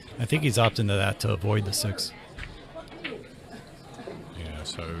 I think he's opted into that to avoid the 6. Yeah,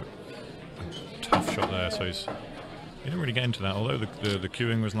 so a tough shot there. So he didn't really get into that, although the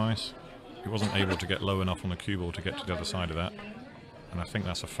queuing was nice. He wasn't able to get low enough on the cue ball to get to the other side of that. And I think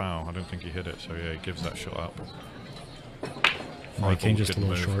that's a foul. I don't think he hit it, so yeah, he gives that shot up. He came just a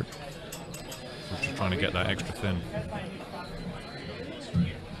little short. Just trying to get that extra thin.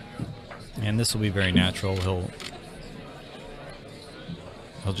 And this will be very natural. He'll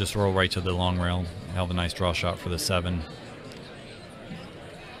just roll right to the long rail. Have a nice draw shot for the 7.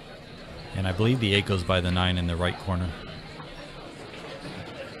 And I believe the 8 goes by the 9 in the right corner.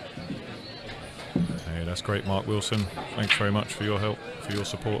 Hey, that's great, Mark Wilson. Thanks very much for your help, for your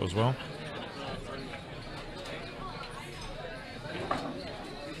support as well.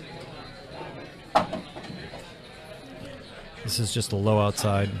 This is just a low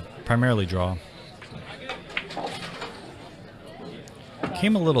outside, primarily draw.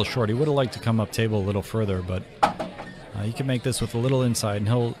 Came a little short. He would have liked to come up table a little further, but he can make this with a little inside, and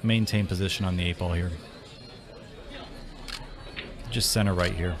he'll maintain position on the 8-ball here. Just center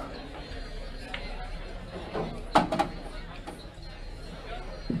right here.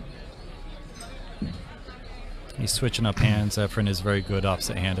 He's switching up hands. Efren is very good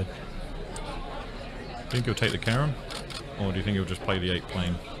opposite-handed. Think he'll take the carom? Or do you think he'll just play the 8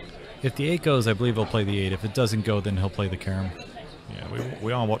 plain? If the 8 goes, I believe he'll play the 8. If it doesn't go, then he'll play the carom. Yeah,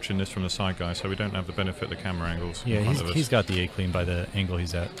 we are watching this from the side, guys, so we don't have the benefit of the camera angles. Yeah, he's got the 8 clean by the angle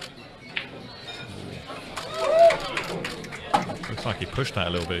he's at. Looks like he pushed that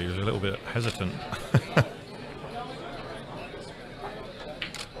a little bit. He was a little bit hesitant.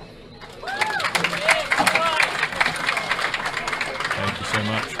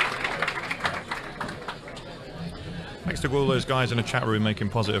 with all those guys in the chat room making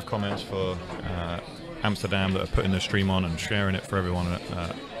positive comments for Amsterdam that are putting the stream on and sharing it for everyone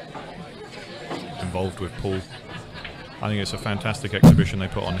involved with pool. I think it's a fantastic exhibition they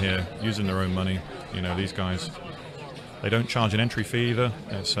put on here, using their own money. You know, these guys, they don't charge an entry fee either.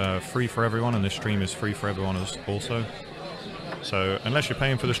 It's free for everyone, and this stream is free for everyone also. So unless you're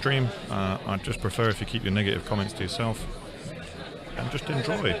paying for the stream, I'd just prefer if you keep your negative comments to yourself and just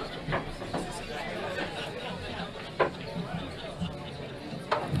enjoy.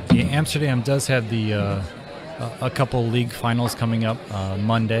 Yeah, Amsterdam does have the a couple league finals coming up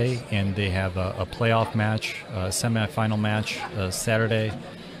Monday, and they have a playoff match, a semi-final match Saturday.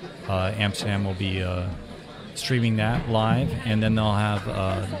 Amsterdam will be streaming that live, and then they'll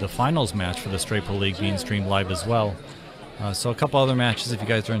have the finals match for the Straight Pool League being streamed live as well. So a couple other matches, if you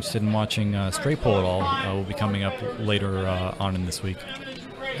guys are interested in watching Straight Pool at all, will be coming up later on in this week.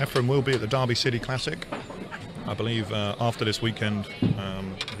 Efren will be at the Derby City Classic. I believe after this weekend,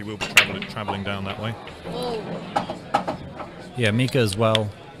 he will be traveling down that way. Yeah, Mika as well.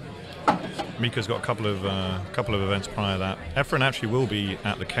 Mika's got a couple of events prior to that. Efren actually will be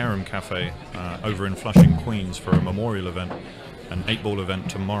at the Kerem Cafe over in Flushing, Queens for a memorial event, an 8-ball event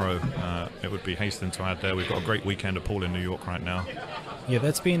tomorrow. It would be hastened to add there. We've got a great weekend of pool in New York right now. Yeah,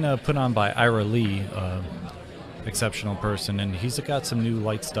 that's being put on by Ira Lee, exceptional person, and he's got some new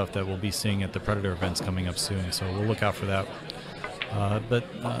light stuff that we'll be seeing at the Predator events coming up soon, so we'll look out for that. But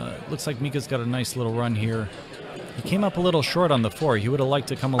looks like Mika's got a nice little run here. He came up a little short on the 4. He would have liked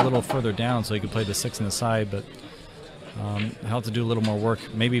to come a little further down so he could play the 6 in the side, but he'll have to do a little more work.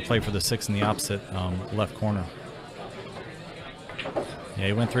 Maybe play for the 6 in the opposite left corner. Yeah,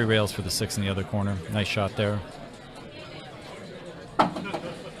 he went 3 rails for the 6 in the other corner. Nice shot there.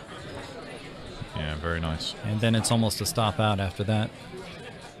 Yeah, very nice. And then it's almost a stop out after that.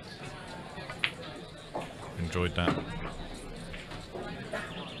 Enjoyed that.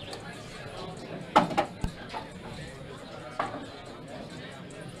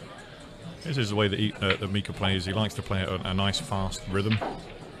 This is the way that Mika plays. He likes to play at a nice, fast rhythm.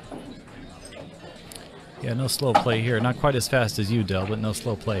 Yeah, no slow play here. Not quite as fast as you, Del, but no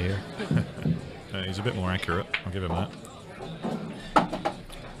slow play here. He's a bit more accurate. I'll give him that.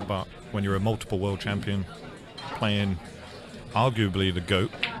 But when you're a multiple world champion, playing arguably the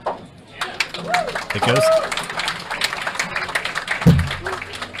GOAT. The Ghost.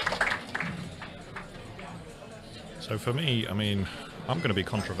 So for me, I mean, I'm going to be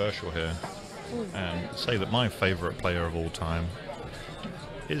controversial here and say that my favorite player of all time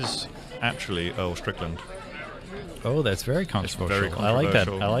is actually Earl Strickland. Oh, that's very controversial. Very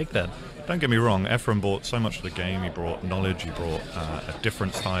controversial. I like that. Don't get me wrong, Efren brought so much to the game. He brought knowledge, he brought a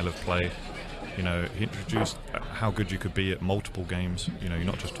different style of play. You know, he introduced how good you could be at multiple games. You know, you're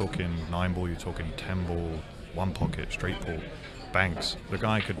not just talking 9-ball, you're talking 10-ball, 1 pocket, straight ball, banks. The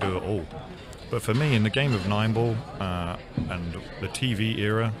guy could do it all. But for me, in the game of 9-ball and the TV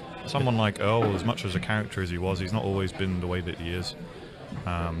era, someone like Earl, as much as a character as he was, he's not always been the way that he is.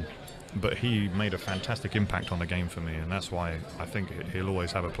 But he made a fantastic impact on the game for me, and that's why I think he'll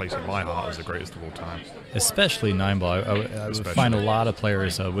always have a place in my heart as the greatest of all time. Especially 9-ball. I would find a lot of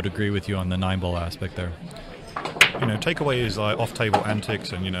players would agree with you on the 9-ball aspect there. You know, take away his like off-table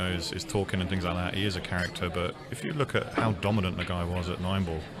antics and, you know, his talking and things like that. He is a character, but if you look at how dominant the guy was at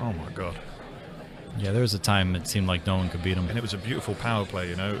 9-ball, oh my God. Yeah, there was a time it seemed like no one could beat him. And it was a beautiful power play,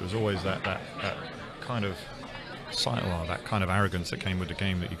 you know. It was always that kind of that kind of arrogance that came with the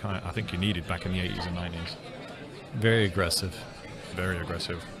game that I think you needed back in the 80s and 90s. Very aggressive. Very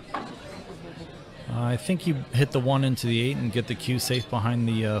aggressive. I think you hit the 1 into the 8 and get the cue safe behind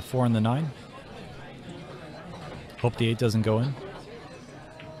the 4 and the 9. Hope the 8 doesn't go in.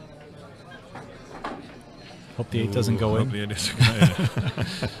 Hope the 8 doesn't go in. Hope the 8 doesn't go in.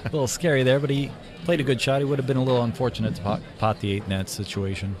 A little scary there, but he played a good shot. He would have been a little unfortunate to pot the 8 in that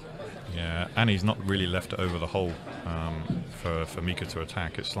situation. Yeah, and he's not really left it over the hole for Mika to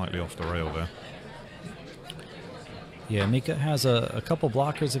attack. It's slightly off the rail there. Yeah, Mika has a couple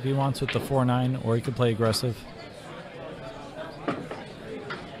blockers if he wants with the 4-9, or he could play aggressive.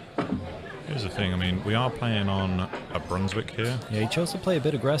 Here's the thing, I mean, we are playing on a Brunswick here. Yeah, he chose to play a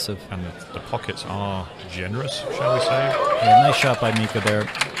bit aggressive. And the pockets are generous, shall we say. Yeah, nice shot by Mika there.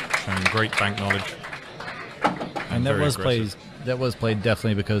 Showing great bank knowledge. And that was played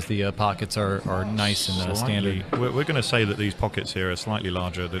definitely because the pockets are nice and standard. We're going to say that these pockets here are slightly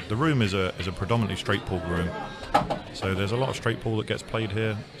larger. The room is a predominantly straight pull room. So there's a lot of straight pull that gets played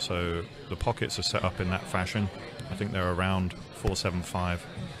here. So the pockets are set up in that fashion. I think they're around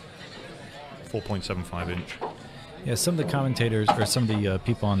 4.75 inch. Yeah, some of the commentators or some of the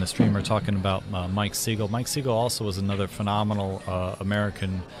people on the stream are talking about Mike Siegel. Mike Siegel also was another phenomenal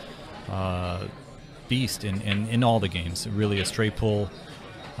American beast in all the games. Really a straight pull,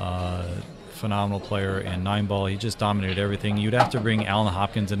 phenomenal player, and 9-ball. He just dominated everything. You'd have to bring Alan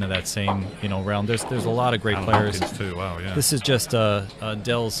Hopkins into that same realm. There's a lot of great players. Hopkins too. Wow, yeah. This is just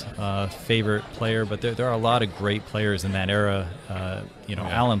Dell's favorite player, but there are a lot of great players in that era.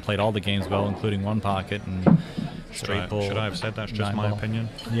 Alan played all the games well, including one pocket and straight pull. Should I have said that's just my opinion?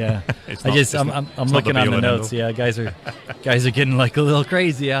 Yeah. I'm looking on the notes. Yeah, guys are getting like a little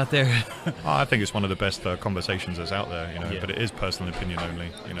crazy out there. I think it's one of the best conversations that's out there, but it is personal opinion only.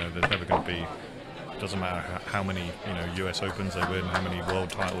 There's never going to be, doesn't matter how many, US Opens they win, how many world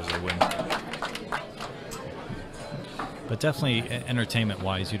titles they win. But definitely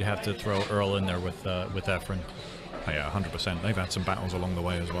entertainment-wise, you'd have to throw Earl in there with Efren. Oh, yeah, 100%. They've had some battles along the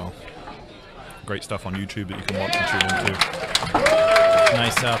way as well. Great stuff on YouTube that you can watch and tune into.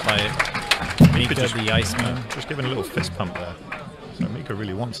 Nice out by Mika, the Iceman. Just giving a little fist pump there. So Mika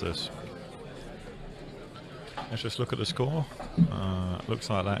really wants this. Let's just look at the score.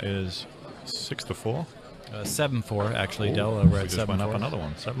 Looks like that is 6-4. 7-4 actually. Dell we read just 7-4. went up another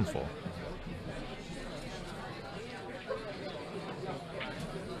one. 7-4.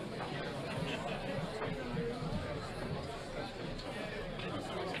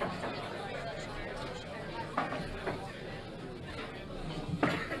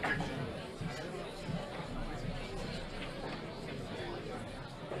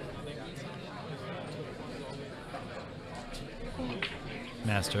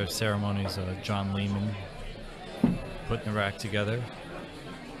 Master of Ceremonies, John Lehman, putting the rack together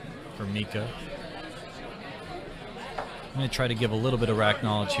for Mika. I'm going to try to give a little bit of rack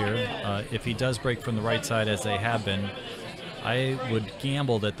knowledge here. If he does break from the right side, as they have been, I would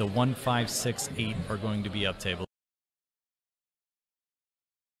gamble that the 1, 5, 6, 8 are going to be up table.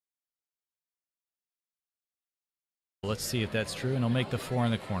 Let's see if that's true, and he'll make the 4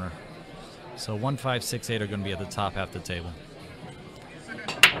 in the corner. So 1, 5, 6, 8 are going to be at the top half of the table.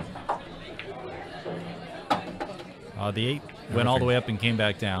 The 8 went all the way up and came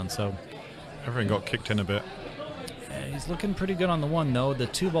back down, so everything got kicked in a bit. He's looking pretty good on the 1, though. The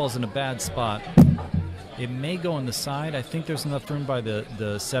 2 ball's in a bad spot. It may go on the side. I think there's enough room by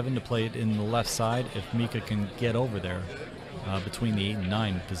the 7 to play it in the left side if Mika can get over there between the 8 and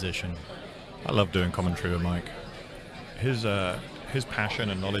 9 position. I love doing commentary with Mike. His passion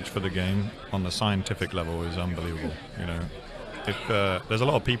and knowledge for the game on the scientific level is unbelievable. If there's a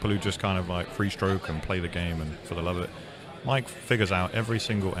lot of people who just kind of like free stroke and play the game and for the love of it. Mike figures out every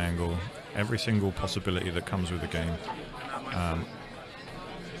single angle, every single possibility that comes with the game.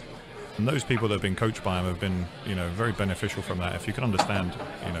 And those people that have been coached by him have been, very beneficial from that. If you can understand,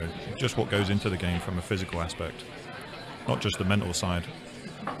 just what goes into the game from a physical aspect, not just the mental side,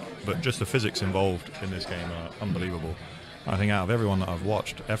 but just the physics involved in this game are unbelievable. I think out of everyone that I've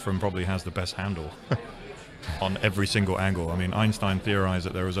watched, Efren probably has the best handle. On every single angle. I mean, Einstein theorized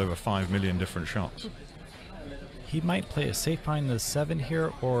that there was over 5 million different shots. He might play a safe behind the 7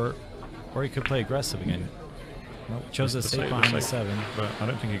 here, or he could play aggressive again. Nope, chose a safe behind the 7. But I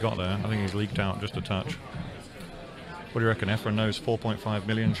don't think he got there. I think he's leaked out just a touch. What do you reckon? Efren knows 4.5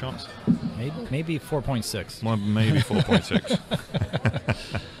 million shots? Maybe 4.6. Well, maybe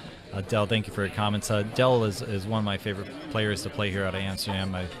 4.6. Dell, thank you for your comments. Dell is one of my favorite players to play here out of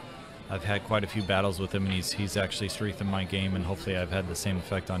Amsterdam. I've had quite a few battles with him, and he's actually strengthened my game, and hopefully I've had the same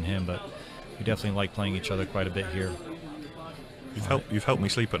effect on him. But we definitely like playing each other quite a bit here. You've helped me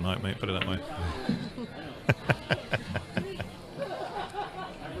sleep at night, mate. Put it that way.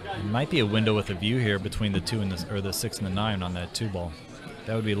 It might be a window with a view here between the 2 and the 6 and the 9 on that 2 ball.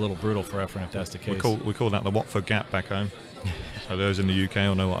 That would be a little brutal for Efren if that's the case. We call that the Watford Gap back home. So those in the UK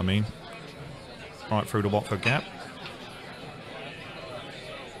will know what I mean. Right through the Watford Gap.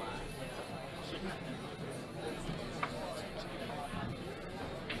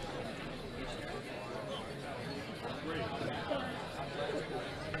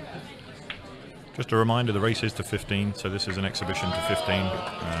 Just a reminder, the race is to 15, so this is an exhibition to 15.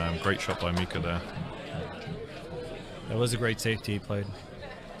 Great shot by Mika there. That was a great safety he played.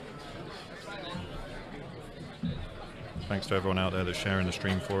 Thanks to everyone out there that's sharing the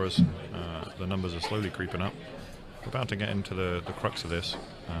stream for us. The numbers are slowly creeping up. We're about to get into the crux of this.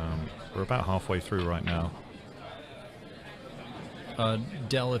 We're about halfway through right now.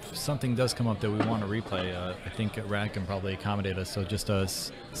 Dell, if something does come up that we want to replay, I think Rad can probably accommodate us, so just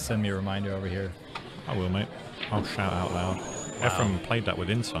send me a reminder over here. I will, mate. I'll shout out loud. Wow. Efren played that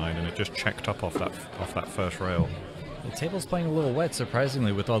with inside, and it just checked up off that first rail. The table's playing a little wet,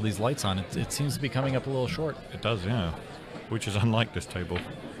 surprisingly, with all these lights on. It seems to be coming up a little short. It does, yeah. Which is unlike this table.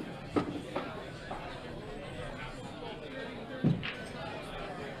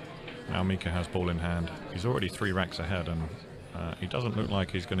 Now Mika has ball in hand. He's already 3 racks ahead, and he doesn't look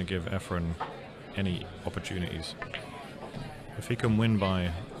like he's going to give Efren any opportunities. If he can win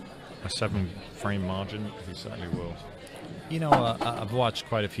by a 7-frame margin, he certainly will. You know, I've watched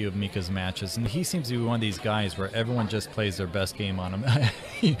quite a few of Mika's matches, and he seems to be one of these guys where everyone just plays their best game on him.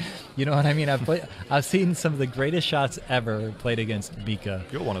 You know what I mean? I've seen some of the greatest shots ever played against Mika.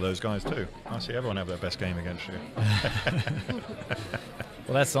 You're one of those guys too. I see everyone have their best game against you.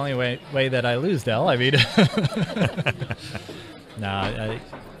 Well, that's the only way that I lose, Del. I mean,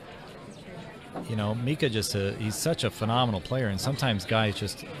 you know, Mika he's such a phenomenal player, and sometimes guys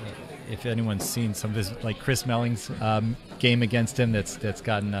just, if anyone's seen some of his, like Chris Melling's game against him that's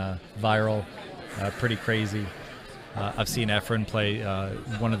gotten viral, pretty crazy. I've seen Efren play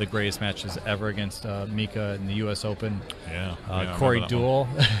one of the greatest matches ever against Mika in the U.S. Open. Yeah. Corey Duel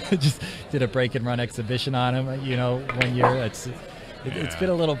just did a break and run exhibition on him, you know, one year. It's been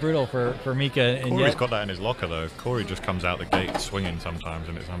a little brutal for Mika. And Corey's got that in his locker, though. Corey just comes out the gate swinging sometimes,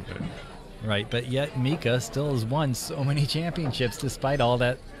 and it's unfair. Right, but yet Mika still has won so many championships despite all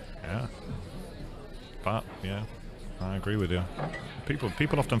that. Yeah. But, yeah, I agree with you.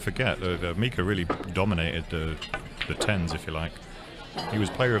 People often forget that Mika really dominated the 10s, if you like. He was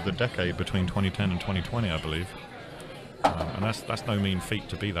player of the decade between 2010 and 2020, I believe. And that's no mean feat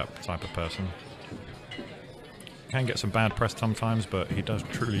to be that type of person. Can get some bad press sometimes, but he does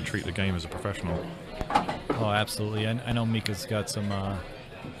truly treat the game as a professional. Oh, absolutely. I know Mika's got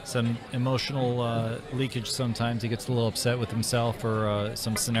some emotional leakage sometimes. He gets a little upset with himself or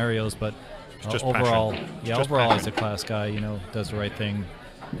some scenarios, but overall, overall he's a class guy, you know, does the right thing.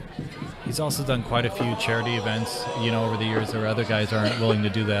 He's also done quite a few charity events, you know, over the years. There are other guys aren't willing to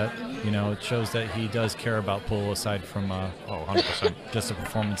do that. You know, it shows that he does care about pool aside from 100%. just a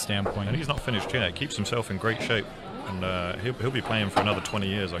performance standpoint. And he's not finished yet. He keeps himself in great shape. And he'll be playing for another 20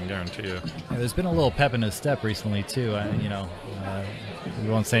 years, I can guarantee you. Yeah, there's been a little pep in his step recently, too. You know, we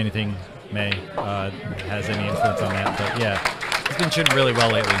won't say anything has any influence on that. But, yeah, he's been shooting really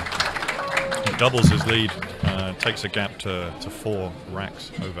well lately. He doubles his lead, takes a gap to 4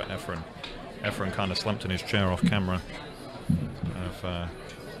 racks over Efren. Efren kind of slumped in his chair off camera. If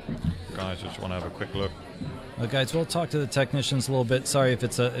guys just want to have a quick look. Well, guys, we'll talk to the technicians a little bit. Sorry if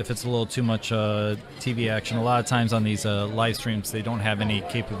it's a little too much TV action. A lot of times on these live streams, they don't have any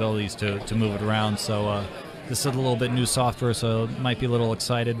capabilities to move it around. So this is a little bit new software, so might be a little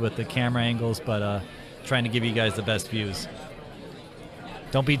excited with the camera angles, but trying to give you guys the best views.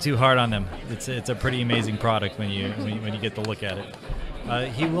 Don't be too hard on them. It's a pretty amazing product when you get to look at it.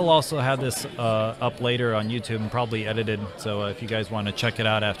 He will also have this up later on YouTube and probably edited. So if you guys want to check it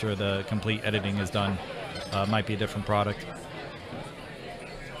out after the complete editing is done. Might be a different product.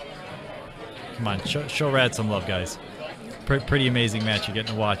 Come on, show Rad some love, guys. Pretty amazing match you're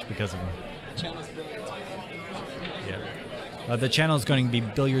getting to watch because of him. Yeah. The channel is going to be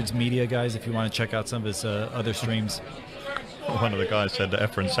Billiards Media, guys, if you want to check out some of his other streams. One of the guys said that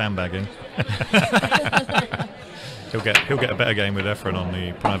Efren's sandbagging. He'll get a better game with Efren on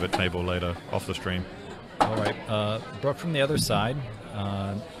the private table later, off the stream. All right. Brooke from the other side.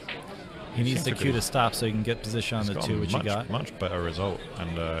 He needs the cue to stop so he can get position on the 2, which he got. Much better result.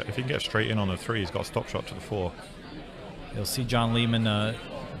 And if he can get straight in on the 3, he's got a stop shot to the 4. You'll see John Lehman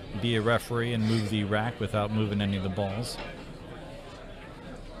be a referee and move the rack without moving any of the balls.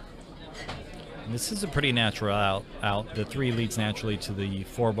 And this is a pretty natural out. The 3 leads naturally to the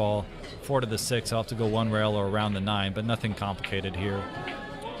 4 ball, 4 to the 6. I'll have to go 1 rail or around the 9, but nothing complicated here.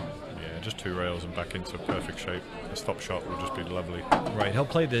 Just 2 rails and back into perfect shape. The stop shot will just be lovely. Right, he'll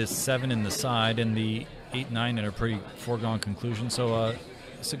play the 7 in the side and the 8-9 in a pretty foregone conclusion. So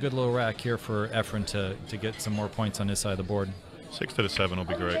it's a good little rack here for Efren to get some more points on his side of the board. 6 to the 7 will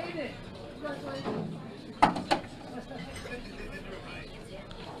be great.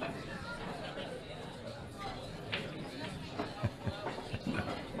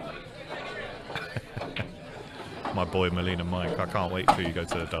 My boy Molina Mike, I can't wait for you to go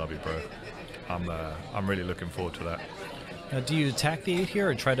to the Derby, bro. I'm really looking forward to that. Do you attack the 8 here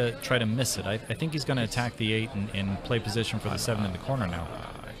or try to miss it? I think he's going to attack the 8 and play position for the 7 in the corner now.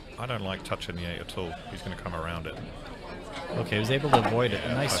 I don't like touching the 8 at all. He's going to come around it. Okay, he was able to avoid it.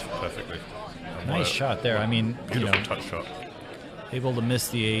 Yeah, nice, perfectly. Nice shot there. I mean, beautiful touch shot. Able to miss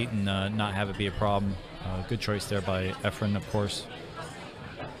the 8 and not have it be a problem. Good choice there by Efren, of course.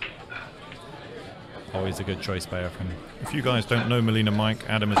 always a good choice by Efren. If you guys don't know Molina Mike,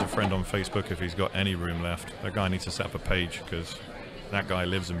 add him as a friend on Facebook if he's got any room left. That guy needs to set up a page because that guy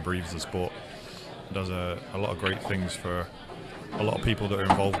lives and breathes the sport. Does a lot of great things for a lot of people that are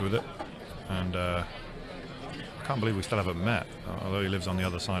involved with it. And I can't believe we still haven't met, although he lives on the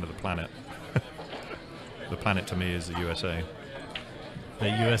other side of the planet. The planet to me is the USA. The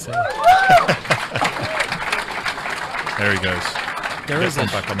USA? There he goes. There is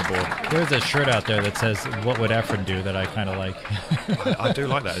back on the board. There is a shirt out there that says, "What would Efren do?" that I kind of like. I do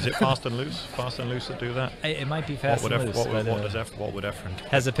like that. Is it Fast and Loose? Fast and Loose that do that? It might be Fast and Loose. What would Efren do?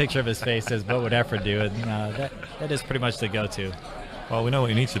 Has a picture of his face, says, "What would Efren do?" And that is pretty much the go-to. Well, we know what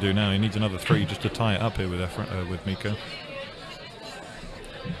he needs to do now. He needs another 3 just to tie it up here with Efren, with Mika.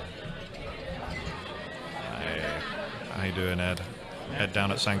 How you doing, Ed? Ed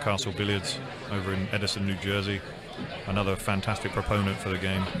down at Sandcastle Billiards over in Edison, New Jersey. Another fantastic proponent for the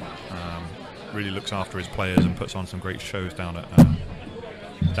game. Really looks after his players and puts on some great shows down at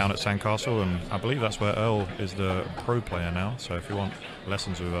Sandcastle, and I believe that's where Earl is the pro player now. So if you want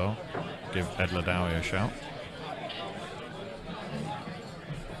lessons with Earl, give Ed Ladawi a shout.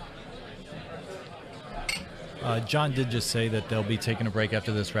 John did just say that they'll be taking a break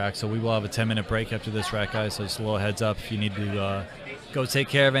after this rack, so we will have a 10-minute break after this rack, guys. So just a little heads up if you need to go take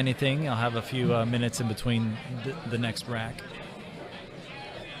care of anything. I'll have a few minutes in between the next rack.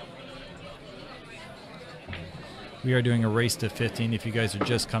 We are doing a race to 15. If you guys are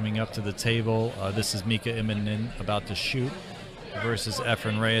just coming up to the table, this is Mika Immonen about to shoot versus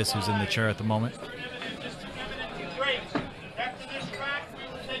Efren Reyes, who's in the chair at the moment.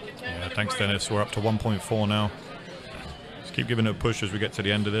 Yeah, thanks, Dennis. We're up to 1.4 now. Just keep giving it a push as we get to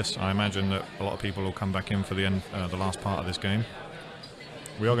the end of this. I imagine that a lot of people will come back in for the end, the last part of this game.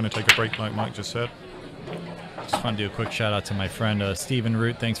 We are going to take a break, like Mike just said. Just want to do a quick shout out to my friend Stephen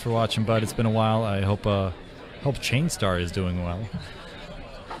Root. Thanks for watching, bud. It's been a while. I hope Chainstar is doing well.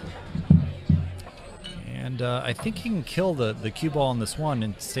 And I think he can kill the cue ball on this one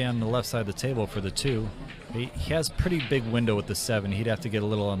and stay on the left side of the table for the 2. He has pretty big window with the 7. He'd have to get a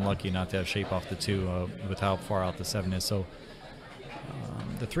little unlucky not to have shape off the 2 with how far out the 7 is. So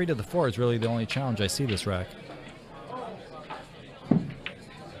the 3 to the 4 is really the only challenge I see this rack.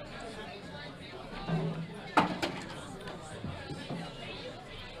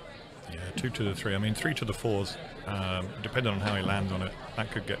 Yeah, 2 to the 3. I mean, 3 to the 4s, depending on how he lands on it, that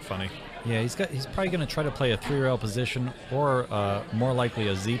could get funny. Yeah, he's probably going to try to play a 3-rail position or more likely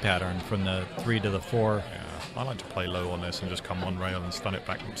a Z pattern from the 3 to the 4. Yeah, I like to play low on this and just come 1 rail and stun it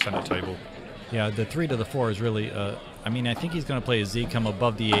back center table. Yeah, the 3 to the 4 is really, I mean, I think he's going to play a Z, come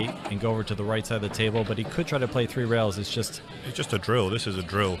above the 8 and go over to the right side of the table, but he could try to play 3 rails. It's just a drill. This is a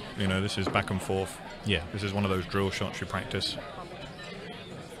drill. You know, this is back and forth. Yeah. This is one of those drill shots you practice.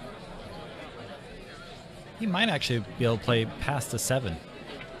 He might actually be able to play past the 7.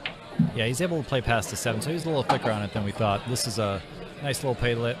 Yeah, he's able to play past the 7, so he's a little thicker on it than we thought. This is a nice little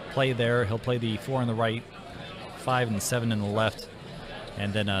play there. He'll play the 4 on the right, 5 and 7 in the left,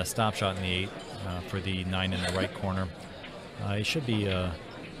 and then a stop shot in the 8 for the 9 in the right corner. He should be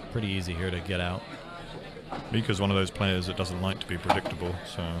pretty easy here to get out. Mika's one of those players that doesn't like to be predictable,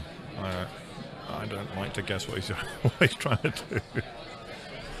 so I don't like to guess what he's trying to do.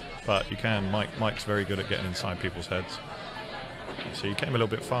 But you can. Mike's very good at getting inside people's heads. So he came a little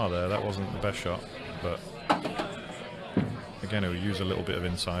bit far there. That wasn't the best shot, but again, he'll use a little bit of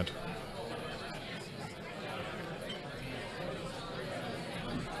inside.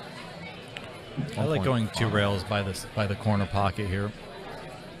 I like going 2 rails by the corner pocket here,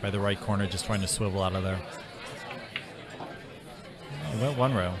 by the right corner, just trying to swivel out of there. He went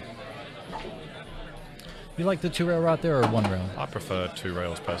 1 rail. You like the 2-rail route there or 1 rail? I prefer 2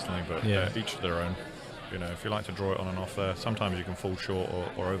 rails personally, but yeah, each to their own. You know, if you like to draw it on and off there, sometimes you can fall short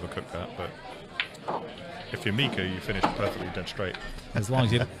or overcook that. But if you're Mika, you finish perfectly dead straight. As long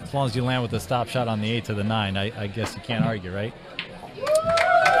as you land with the stop shot on the 8 to the 9, I guess you can't argue, right?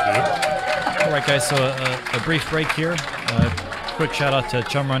 Yeah. All right, guys. So a brief break here. Quick shout out to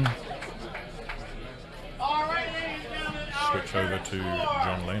Chum Run. Switch over to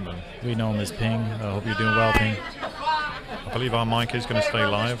John Lehman. We know him as Ping. I hope you're doing well, Ping. I believe our mic is going to stay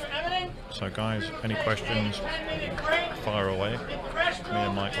live. So guys, any questions, fire away. Me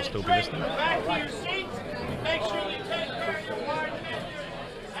and Mike will still be listening.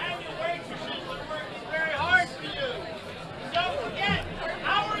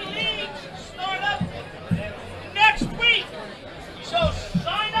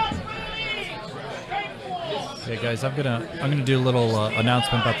 Okay, guys, I'm gonna do a little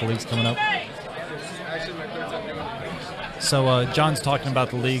announcement about the leagues coming up. So John's talking about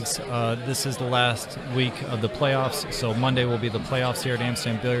the leagues. This is the last week of the playoffs. So Monday will be the playoffs here at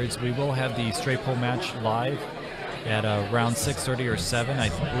Amsterdam Billiards. We will have the straight pull match live at around 6:30 or 7, I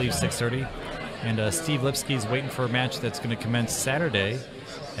believe 6:30. And Steve Lipsky's waiting for a match that's going to commence Saturday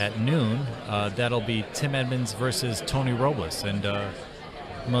at noon. That'll be Tim Edmonds versus Tony Robles. And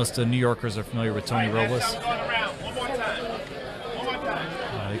most New Yorkers are familiar with Tony Robles.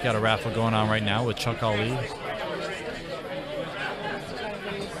 They got a raffle going on right now with Chuck Ali.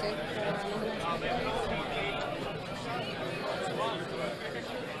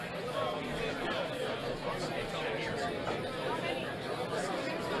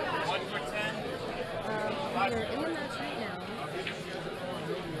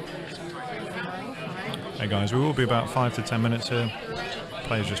 Hey guys, we will be about 5 to 10 minutes here.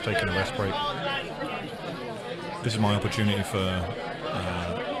 Players just taking a rest break. This is my opportunity for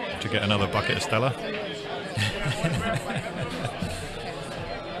to get another bucket of Stella.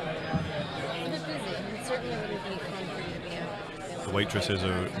 The waitresses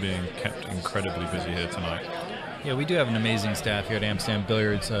are being kept incredibly busy here tonight. Yeah, we do have an amazing staff here at Amsterdam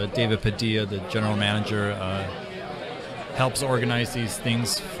Billiards. David Padilla, the general manager, helps organize these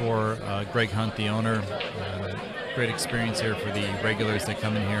things for Greg Hunt, the owner. Great experience here for the regulars that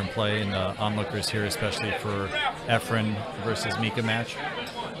come in here and play, and onlookers here, especially for Efren versus Mika match.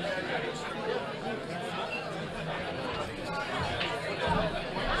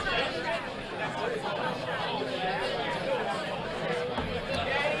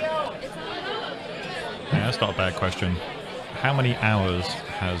 Yeah, that's not a bad question. How many hours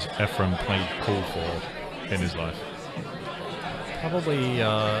has Efren played pool for in his life? Probably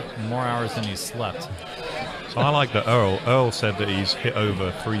more hours than he's slept. So I like that Earl said that he's hit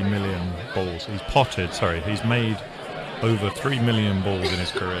over 3 million balls. He's potted, sorry, he's made over 3 million balls in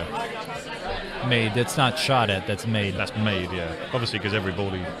his career. Made, that's not shot at, that's made. That's made, yeah. Obviously, because every ball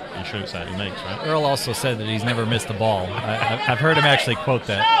he shoots at, he makes, right? Earl also said that he's never missed a ball. I've heard him actually quote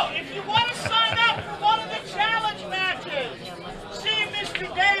that. So, if you want to sign up for one of the challenge matches, see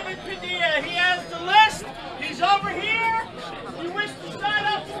Mr. David Padilla. He has the list. He's over here. If you wish to sign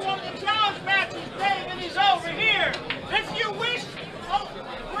up for one of the challenge matches, David is over here. If you wish a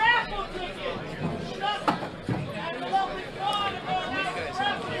raffle ticket,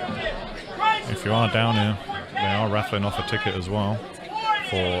 if you are down here, they are raffling off a ticket as well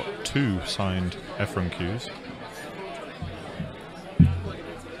for 2 signed Efren cues.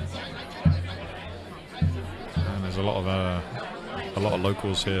 And there's a lot of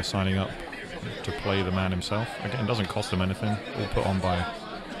locals here signing up to play the man himself. Again, it doesn't cost them anything. All put on by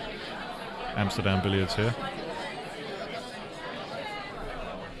Amsterdam Billiards here.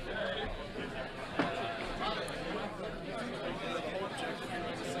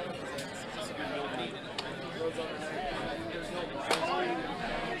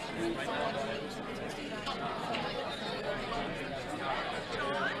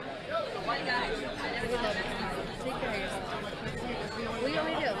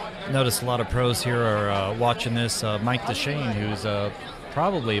 Notice a lot of pros here are watching this. Mike DeShane, who's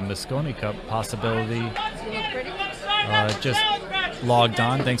probably a Moscone Cup possibility, just logged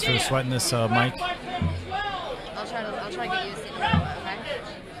on. Thanks for sweating this, Mike. I'll try to get you to see the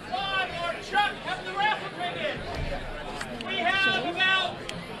We have about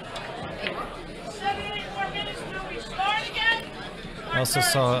 7 more minutes till we start again. I also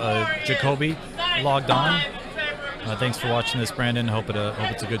saw Jacoby logged on. Thanks for watching this, Brandon. Hope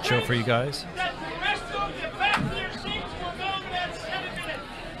it's a good show for you guys.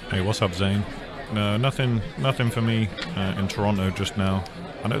 Hey, what's up, Zane? No, nothing for me in Toronto just now.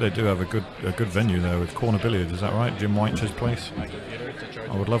 I know they do have a good venue there with Corner Billiards. Is that right? Jim White's place.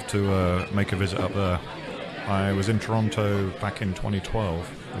 I would love to make a visit up there. I was in Toronto back in 2012.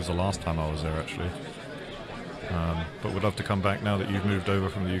 It was the last time I was there, actually. But would love to come back now that you've moved over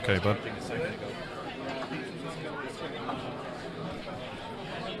from the UK, bud.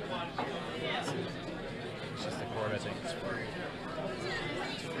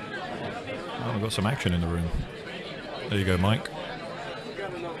 Oh, we've got some action in the room. There you go, Mike.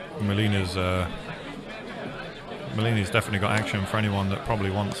 Melina's definitely got action for anyone that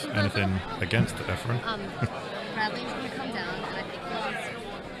probably wants anything against Efren. Bradley's going to come down, and I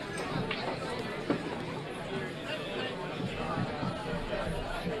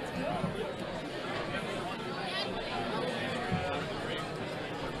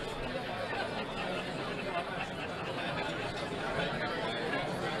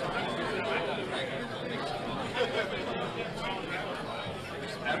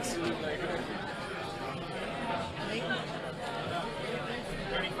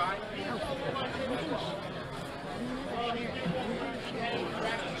think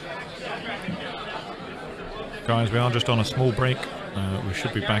Guys, we are just on a small break. We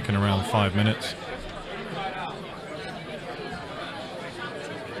should be back in around 5 minutes.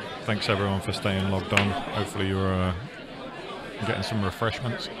 Thanks everyone for staying logged on. Hopefully you're getting some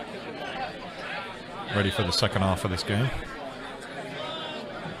refreshments. Ready for the second half of this game.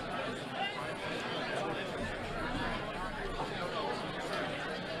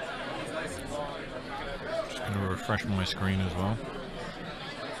 Just going to refresh my screen as well.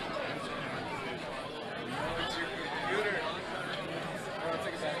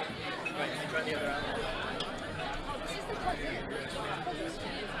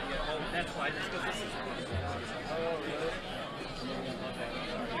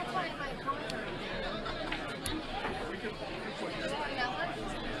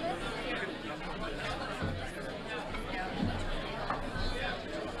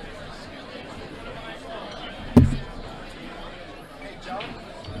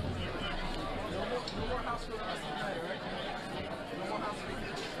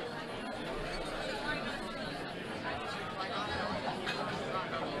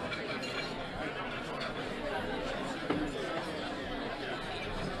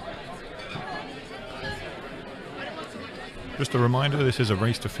 Just a reminder, this is a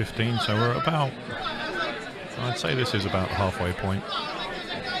race to 15, so we're about, I'd say this is about the halfway point.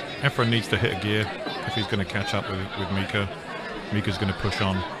 Efren needs to hit a gear if he's going to catch up with Mika. Mika's going to push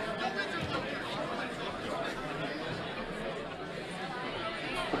on.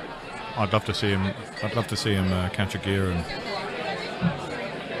 I'd love to see him catch a gear and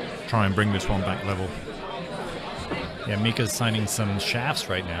try and bring this one back level. Yeah, Mika's signing some shafts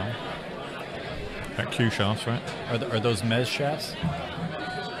right now. Q shafts, right? Are those Mez shafts?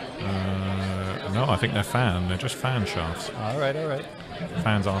 No, I think they're fan. They're just fan shafts. All right, all right.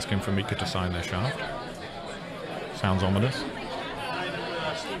 Fans asking for Mika to sign their shaft. Sounds ominous.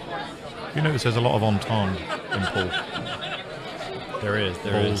 You notice there's a lot of entente in Paul. There is.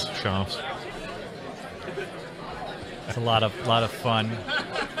 Balls, shafts. It's a lot of fun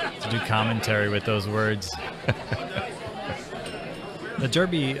to do commentary with those words. The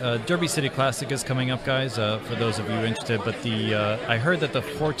Derby City Classic is coming up, guys, for those of you interested. But I heard that the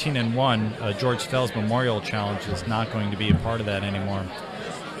 14-1 George Fells Memorial Challenge is not going to be a part of that anymore.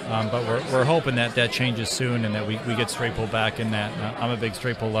 But we're hoping that that changes soon and that we get straight pull back in that. I'm a big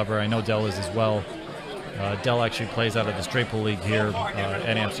straight pull lover. I know Dell is as well. Dell actually plays out of the straight pull league here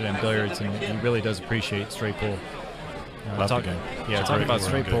at Amsterdam Billiards, and he really does appreciate straight pull. Talking about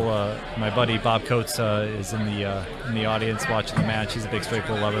straight pull, my buddy Bob Coates is in the audience watching the match. He's a big straight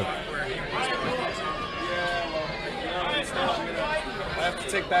pull lover. I have to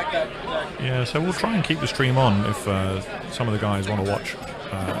take back that. Yeah, so we'll try and keep the stream on if some of the guys want to watch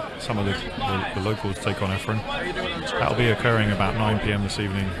some of the locals take on Efren. That'll be occurring about 9 p.m. this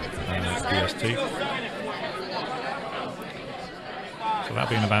evening, BST. So that'll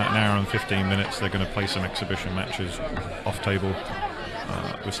be in about an hour and 15 minutes. They're going to play some exhibition matches off table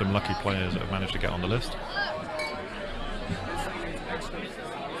with some lucky players that have managed to get on the list.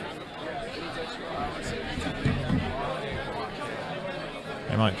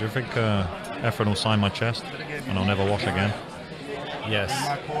 Hey Mike, do you think Efren will sign my chest and I'll never wash again? Yes.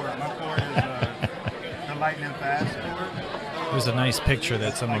 My court is the lightning fast court. There's a nice picture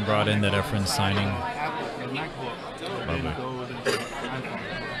that someone brought in that Efren's signing. Lovely.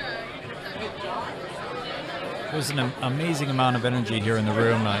 There's an amazing amount of energy here in the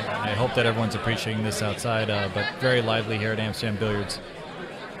room. I hope that everyone's appreciating this outside, but very lively here at Amsterdam Billiards.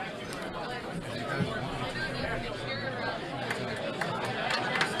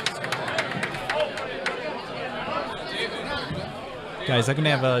 Guys, I'm going to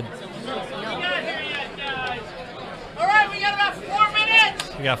have a... All right, we got about 4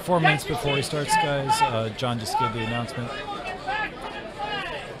 minutes. We got 4 minutes before he starts, guys. John just gave the announcement.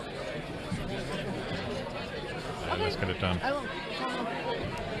 Let's get it done.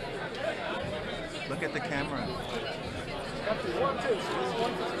 Look at the camera.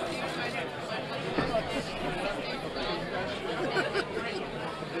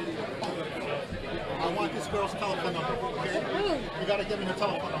 I want this girl's telephone number. Okay? You gotta give me her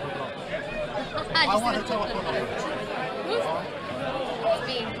telephone number, bro. I want her telephone number. It's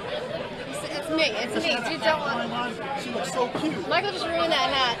me. It's me. It's me. You don't want. She looks so cute. Michael just ruined that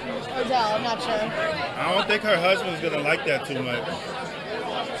hat. Or Dell, I'm not sure. I don't think her husband's gonna like that too much.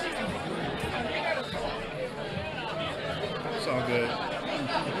 It's all good.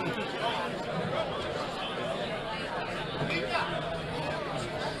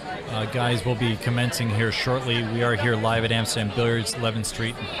 Guys, we'll be commencing here shortly. We are here live at Amsterdam Billiards, 11th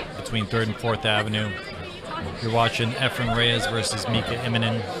Street, between 3rd and 4th Avenue. You're watching Efren Reyes versus Mika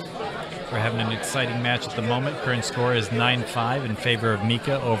Immonen. We're having an exciting match at the moment. Current score is 9-5 in favor of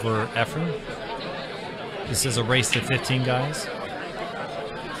Mika over Efren. This is a race to 15, guys.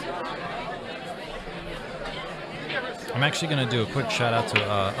 I'm actually going to do a quick shout out to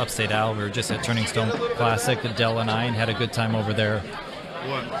Upstate Al. We were just at Turning Stone Classic, Adele and I, and had a good time over there.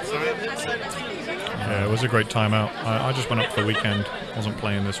 Yeah, it was a great time out. I just went up for the weekend. Wasn't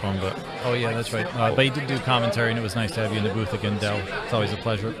playing this one, but... Oh, yeah, that's right. But you did do commentary, and it was nice to have you in the booth again, Del. It's always a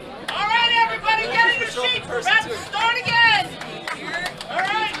pleasure. All right, everybody, get in your seats. We're about to start again. All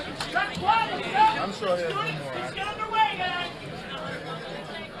right. Let's go. I'm sure there's more. Let's get underway, guys.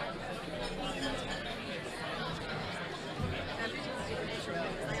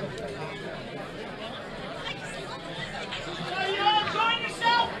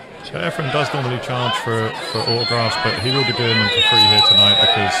 So Efren does normally charge for autographs, but he will be doing them for free here tonight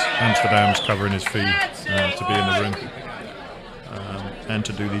because Amsterdam's covering his fee to be in the ring and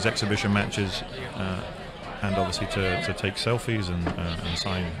to do these exhibition matches and obviously to take selfies and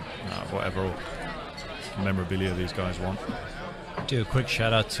sign whatever memorabilia these guys want. Do a quick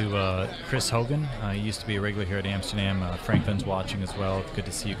shout out to Chris Hogan. He used to be a regular here at Amsterdam. Franklin's watching as well. Good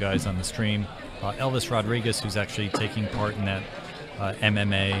to see you guys on the stream. Elvis Rodriguez, who's actually taking part in that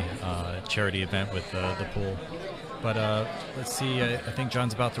MMA charity event with the pool. But let's see, I think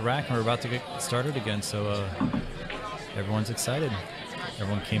John's about to rack and we're about to get started again, so everyone's excited.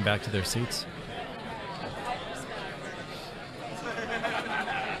 Everyone came back to their seats.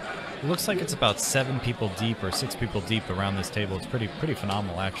 It looks like it's about 7 people deep or 6 people deep around this table. It's pretty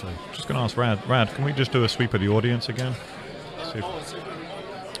phenomenal, actually. Just going to ask Rad, can we just do a sweep of the audience again? See if,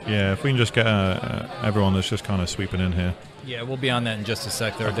 yeah, if we can just get everyone that's just kind of sweeping in here. Yeah, we'll be on that in just a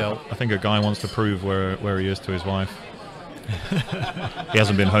sec there, Del. I think a guy wants to prove where he is to his wife. He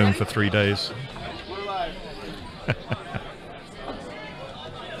hasn't been home for 3 days.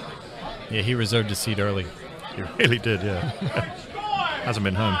 Yeah, he reserved his seat early. He really did, yeah. Hasn't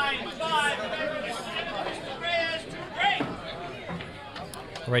been home.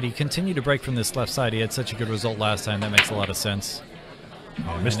 Right, he continued to break from this left side. He had such a good result last time. That makes a lot of sense.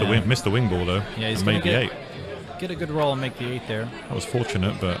 Yeah, missed the wing ball though. Yeah, he's made the 8. Get a good roll and make the 8 there. That was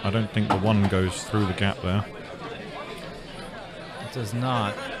fortunate, but I don't think the 1 goes through the gap there. It does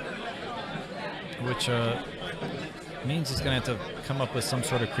not. Which means he's going to have to come up with some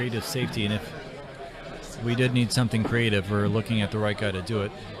sort of creative safety, and if we did need something creative, we're looking at the right guy to do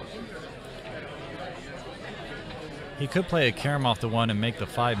it. He could play a carom off the 1 and make the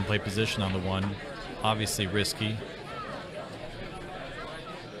 5 and play position on the 1. Obviously risky.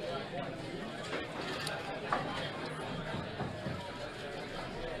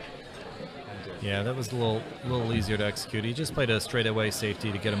 Yeah, that was a little easier to execute. He just played a straightaway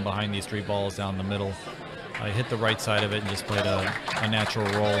safety to get him behind these 3 balls down the middle. I hit the right side of it and just played a natural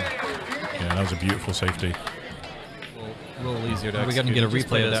roll. Yeah, that was a beautiful safety. A little easier to execute. We're going to get a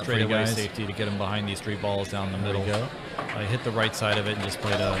replay of that straightaway safety to get him behind these 3 balls down the middle. I hit the right side of it and just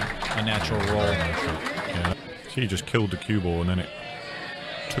played a natural roll. Yeah, he just killed the cue ball and then it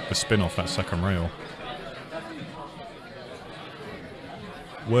took the spin off that second rail.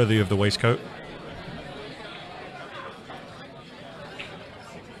 Worthy of the waistcoat.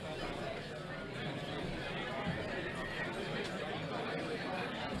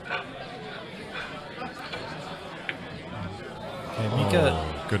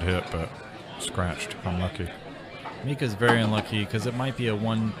 Mika, good hit, but scratched. Unlucky. Mika's very unlucky because it might be a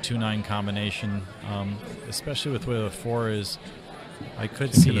 1-2-9 combination, especially with where the 4 is. I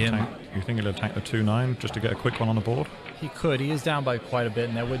could see him. You think he'll attack the 2-9 just to get a quick one on the board? He could. He is down by quite a bit,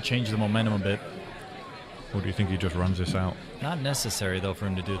 and that would change the momentum a bit. Or do you think he just runs this out? Not necessary, though, for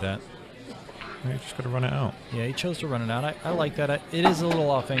him to do that. Yeah, he's just got to run it out. Yeah, he chose to run it out. I like that. It is a little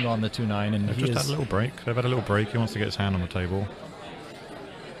off angle on the 2-9, and They've just had a little break. They've had a little break. He wants to get his hand on the table.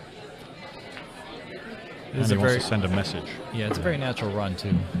 And he wants to send a message. Yeah, it's a very natural run,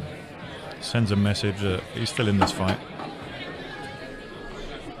 too. Sends a message that he's still in this fight.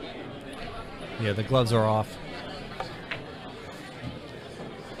 Yeah, the gloves are off.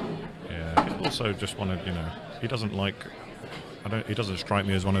 Yeah, he also just wanted, you know, he doesn't like, he doesn't strike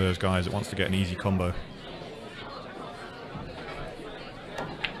me as one of those guys that wants to get an easy combo.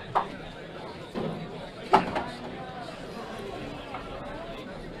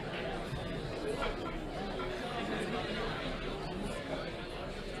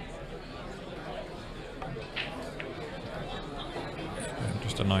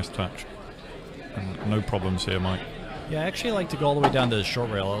 Just a nice touch. And no problems here, Mike. Yeah, I actually like to go all the way down to the short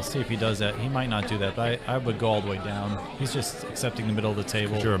rail. I'll see if he does that. He might not do that, but I would go all the way down. He's just accepting the middle of the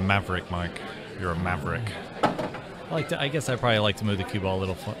table. You're a maverick, Mike. You're a maverick. I guess I probably like to move the cue ball a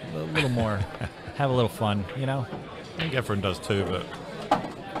little more, have a little fun, you know. I think Efren does too, but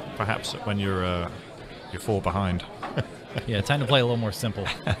perhaps when you're 4 behind. Yeah, time to play a little more simple.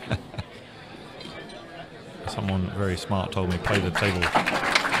 Someone very smart told me play the table,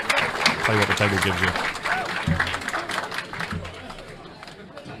 play what the table gives you.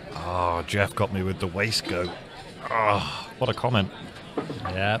 Oh, Jeff got me with the waistcoat. Oh, what a comment.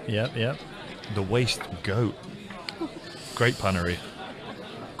 Yep. The waistcoat. Great punnery.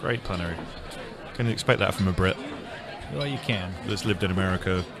 Great punnery. Can you expect that from a Brit? Well, you can. That's lived in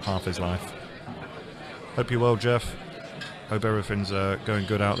America half his life. Hope you're well, Jeff. Hope everything's going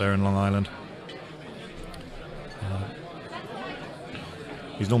good out there in Long Island.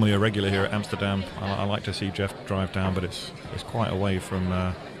 He's normally a regular here at Amsterdam. I like to see Jeff drive down, but it's quite away from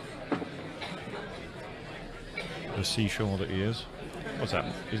the seashore that he is. What's that?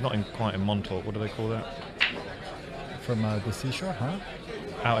 He's not quite in Montauk. What do they call that? From the seashore, huh?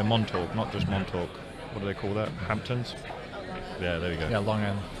 Out in Montauk, not just Montauk. What do they call that? Hamptons? Yeah, there you go. Yeah, Long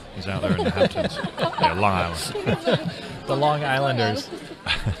Island. He's out there in the Hamptons. Yeah, Long Island. The Long Islanders.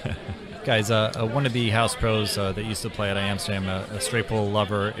 Guys, one of the house pros that used to play at Amsterdam, a straight pull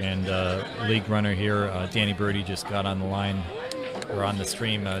lover and league runner here, Danny Birdie, just got on the line, or on the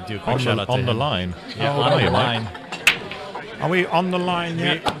stream. Do a quick shout out to him. On the line? Yeah, on the line. Are we on the line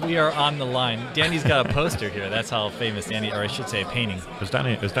yet? We are on the line. Danny's got a poster here. That's how famous Danny, or I should say a painting. Has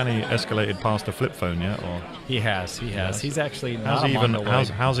Danny escalated past the flip phone yet? Or? He has. He's actually how's not he on the way.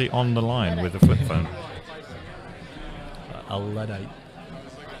 How's he on the line with the flip phone? A Luddite.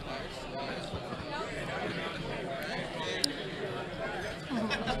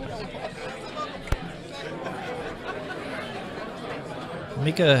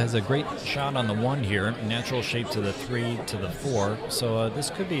 Mika has a great shot on the 1 here, natural shape to the 3 to the 4, so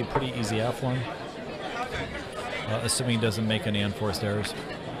this could be a pretty easy out for him, assuming he doesn't make any unforced errors.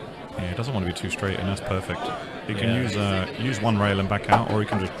 Yeah, he doesn't want to be too straight, and that's perfect. He can use one rail and back out, or he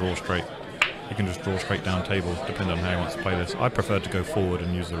can just draw straight. He can just draw straight down table, depending on how he wants to play this. I prefer to go forward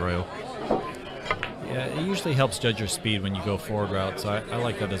and use the rail. Yeah, it usually helps judge your speed when you go forward route, so I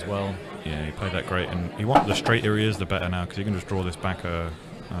like that as well. Yeah, he played that great, and the straighter he is, the better now, because he can just draw this back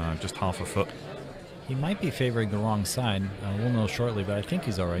just half a foot. He might be favoring the wrong side. We'll know shortly, but I think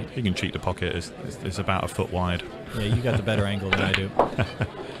he's all right. He can cheat the pocket. It's about a foot wide. Yeah, you got the better angle than I do.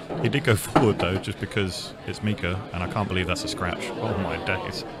 He did go forward, though, just because it's Mika, and I can't believe that's a scratch. Oh, my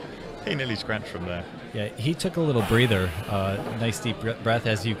days. He nearly scratched from there. Yeah, he took a little breather. Nice deep breath,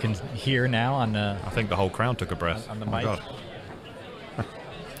 as you can hear now on the... I think the whole crowd took a breath. On the mic. God.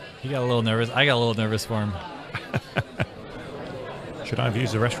 He got a little nervous. I got a little nervous for him. Should I have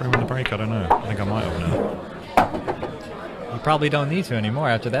used the restroom in the break? I don't know. I think I might have now. You probably don't need to anymore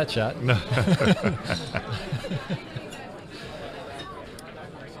after that shot. No.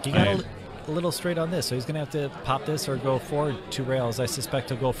 He got a little straight on this, so he's going to have to pop this or go forward 2 rails. I suspect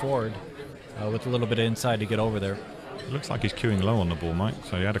he'll go forward with a little bit of inside to get over there. It looks like he's queuing low on the ball, Mike,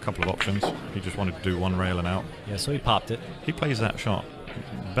 so he had a couple of options. He just wanted to do 1 rail and out. Yeah, so he popped it. He plays that shot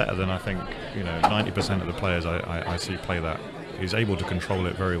better than I think 90% of the players I see play that. He's able to control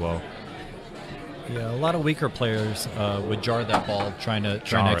it very well. Yeah, a lot of weaker players would jar that ball trying to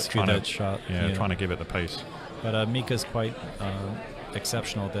execute that shot. Yeah, trying to give it the pace. But Mika's quite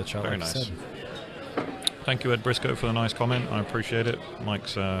exceptional at that shot. Very like nice. Said. Thank you, Ed Briscoe, for the nice comment. I appreciate it.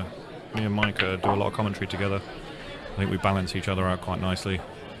 Me and Mike do a lot of commentary together. I think we balance each other out quite nicely.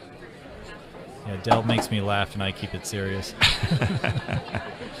 Yeah, Del makes me laugh, and I keep it serious.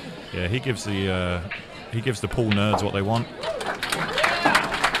 Yeah, he gives the pool nerds what they want.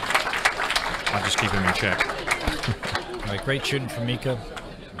 I just keep him in check. All right, great shooting from Mika.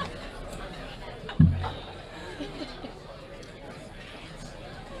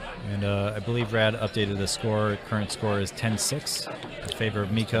 And I believe Rad updated the score. Current score is 10-6 in favor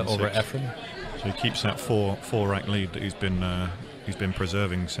of Mika over Efren. So he keeps that four rack lead that he's been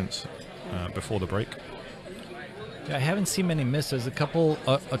preserving since before the break. Yeah, I haven't seen many misses. A couple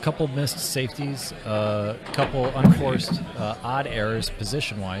missed safeties, a couple unforced odd errors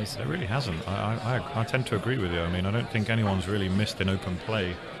position-wise. There really hasn't. I tend to agree with you. I mean, I don't think anyone's really missed in open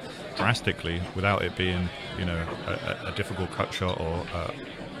play drastically without it being, a difficult cut shot or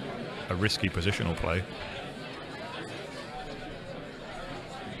a risky positional play.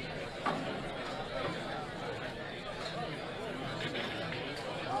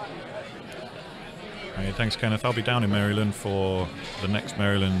 Hey, thanks, Kenneth. I'll be down in Maryland for the next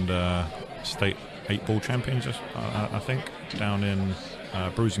Maryland State 8-ball champions, I think, down in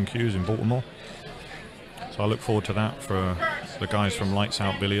Brews and Q's in Baltimore. So I look forward to that for the guys from Lights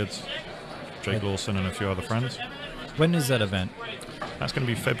Out Billiards, Jake Lawson and a few other friends. When is that event? That's going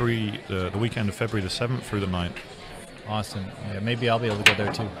to be February, the weekend of February the 7th through the 9th. Awesome. Yeah, maybe I'll be able to go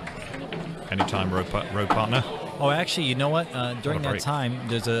there too. Anytime, road partner. Oh, actually, you know what? During that break. time,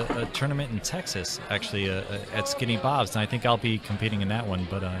 there's a tournament in Texas, actually, at Skinny Bob's, and I think I'll be competing in that one,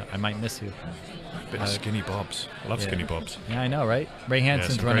 but I might miss you. Bit of Skinny Bob's. I love Skinny Bob's. Yeah, I know, right? Ray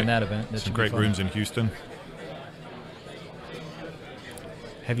Hansen's running that event. That some great rooms in Houston.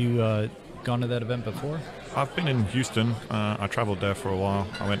 Have you gone to that event before? I've been in Houston. I traveled there for a while.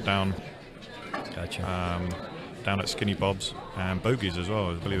 I went down. Gotcha. Down at Skinny Bob's and Bogey's as well.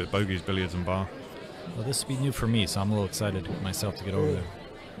 I believe it's Bogey's Billiards and Bar. Well, this will be new for me, so I'm a little excited myself to get over there.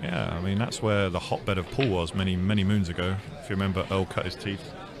 Yeah, I mean, that's where the hotbed of pool was many moons ago. If you remember, Earl cut his teeth.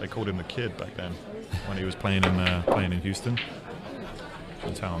 They called him the Kid back then when he was playing in Houston. You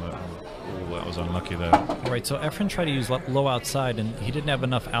can tell that was unlucky there. All right, so Efren tried to use low outside, and he didn't have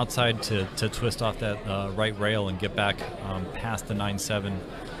enough outside to twist off that right rail and get back past the 9-7.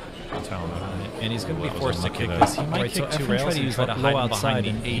 And he's going to be forced to kick this. He might kick two rails and try to low outside,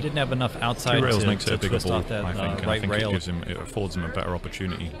 and he didn't have enough outside two rails makes it to a bigger twist ball, off that I think. right rail. It affords him a better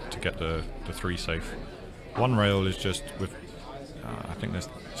opportunity to get the 3 safe. One rail is just with, I think there's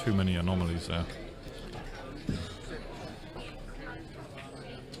too many anomalies there.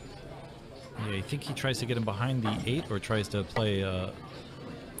 Yeah, you think he tries to get him behind the 8 or tries to play...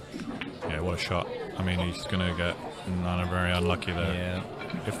 Yeah, what a shot. I mean, he's going to get very unlucky there. Yeah.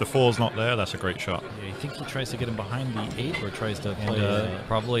 If the 4's not there, that's a great shot. Yeah, you think he tries to get him behind the 8 or tries to play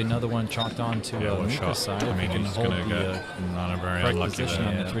probably another one chalked on to Mika's side. I mean, he's going to get very unlucky position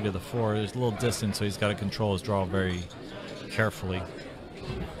there. on the 3 to the 4. There's a little distance, so he's got to control his draw very carefully.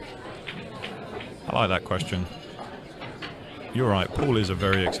 I like that question. You're right, pool is a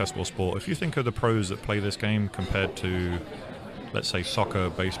very accessible sport. If you think of the pros that play this game compared to, let's say, soccer,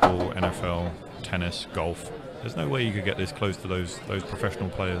 baseball, NFL, tennis, golf, there's no way you could get this close to those professional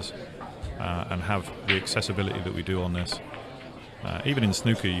players and have the accessibility that we do on this. Even in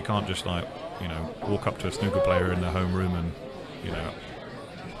snooker, you can't just walk up to a snooker player in their home room and,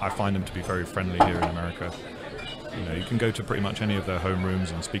 I find them to be very friendly here in America. You can go to pretty much any of their home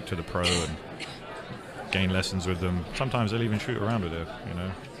rooms and speak to the pro and gain lessons with them. Sometimes they'll even shoot around with it.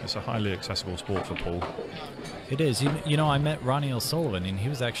 It's a highly accessible sport for pool. It is. I met Ronnie O'Sullivan, and he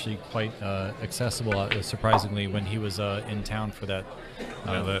was actually quite accessible, surprisingly, when he was in town for that.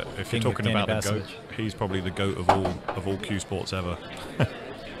 If you're talking about the GOAT, he's probably the GOAT of all cue sports ever.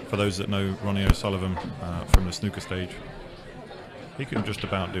 For those that know Ronnie O'Sullivan from the snooker stage, he can just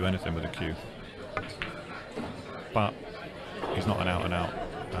about do anything with a cue. But he's not an out-and-out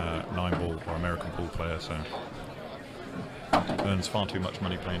 9-ball or American pool player, so earns far too much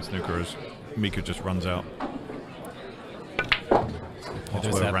money playing snooker as Mika just runs out.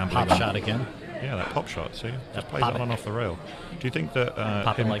 There's that pop shot again. Yeah, that pop shot, see? Just plays it on and off the rail. Do you think that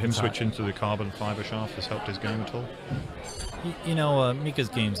him switching to the carbon fiber shaft has helped his game at all? Mika's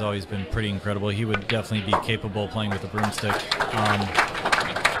game's always been pretty incredible. He would definitely be capable of playing with a broomstick.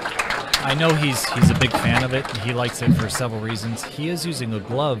 I know he's a big fan of it. He likes it for several reasons. He is using a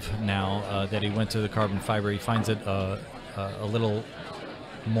glove now that he went to the carbon fiber. He finds it a little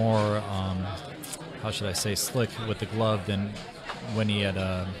more, how should I say, slick with the glove than when he had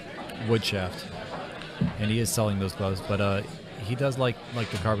a wood shaft. And he is selling those gloves, but he does like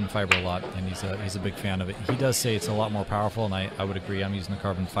the carbon fiber a lot, and he's a big fan of it. He does say it's a lot more powerful, and I would agree. I'm using the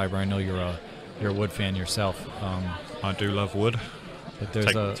carbon fiber. I know you're a wood fan yourself. I do love wood. But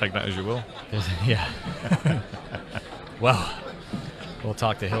there's take that as you will. Yeah. Well, we'll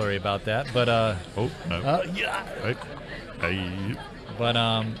talk to Hillary about that. But oh no. Yeah. Hey. But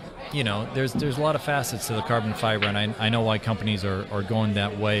there's a lot of facets to the carbon fiber, and I know why companies are going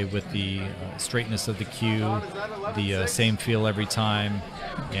that way with the straightness of the cue, the same feel every time,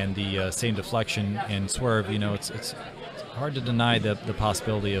 and the same deflection and swerve. It's hard to deny the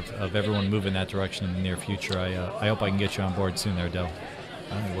possibility of everyone moving that direction in the near future. I hope I can get you on board soon there, Del.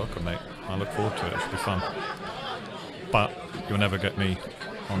 You're welcome, mate. I look forward to it. It should be fun. But you'll never get me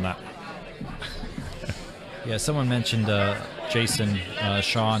on that. Yeah, someone mentioned Jason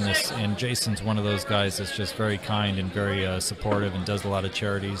Shaw on this, and Jason's one of those guys that's just very kind and very supportive and does a lot of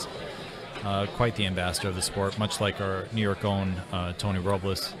charities. Quite the ambassador of the sport, much like our New York own Tony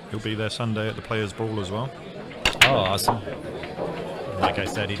Robles. He'll be there Sunday at the Players Brawl as well. Oh, awesome. Like I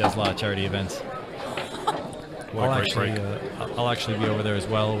said, he does a lot of charity events. I'll actually be over there as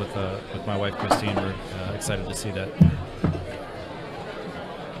well with my wife Christine. We're excited to see that.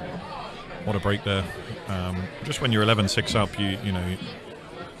 What a break there. Just when you're 11-6 up, you know,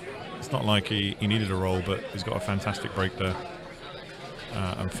 it's not like he needed a roll, but he's got a fantastic break there.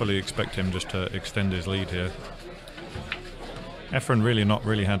 And fully expect him just to extend his lead here. Efren really not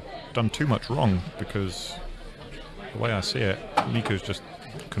really had done too much wrong, because the way I see it, Mika's just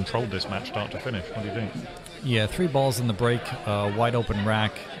controlled this match start to finish. What do you think? Yeah, 3 balls in the break, wide open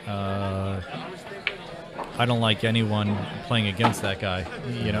rack. I don't like anyone playing against that guy.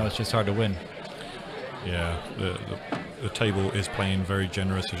 You know, it's just hard to win. Yeah, the table is playing very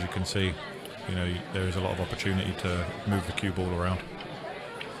generous, as you can see. You know, there is a lot of opportunity to move the cue ball around.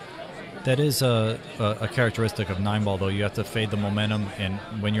 That is a characteristic of 9-ball, though. You have to fade the momentum, and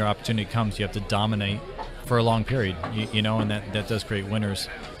when your opportunity comes, you have to dominate for a long period. You know, and that does create winners.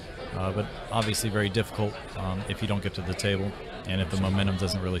 But obviously very difficult if you don't get to the table, and if the momentum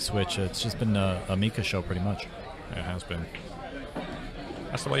doesn't really switch. It's just been a Mika show pretty much. It has been.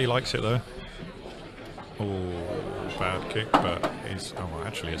 That's the way he likes it, though. Oh, bad kick, but he's... Oh, well,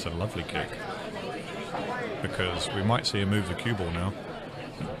 actually, it's a lovely kick. Because we might see him move the cue ball now.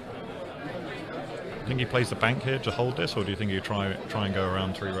 Do you think he plays the bank here to hold this, or do you think he'll try and go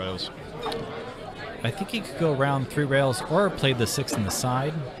around 3 rails? I think he could go around 3 rails, or play the 6 in the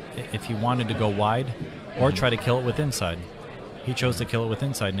side if he wanted to go wide, or try to kill it with inside. He chose to kill it with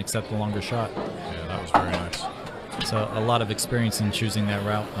inside and accept the longer shot. Yeah, that was very nice. So a lot of experience in choosing that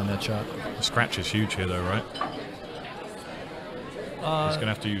route on that shot. The scratch is huge here, though, right? He's going to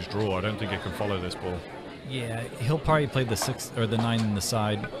have to use draw. I don't think he can follow this ball. Yeah, he'll probably play the 6 or the 9 in the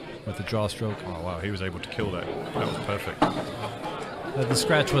side with the draw stroke. Oh, wow, he was able to kill that. That was perfect. The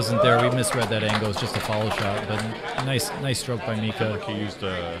scratch wasn't there. We misread that angle. It's just a follow shot, but nice stroke by Mika. Like he used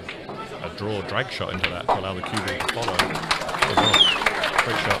a draw drag shot into that to allow the cue ball to follow.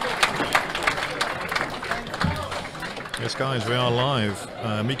 Great shot. Yes, guys, we are live.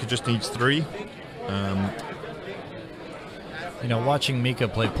 Mika just needs 3. You know, watching Mika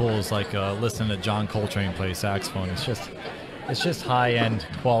play pool is like listening to John Coltrane play saxophone. It's just high-end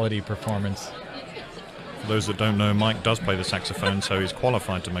quality performance. For those that don't know, Mike does play the saxophone, so he's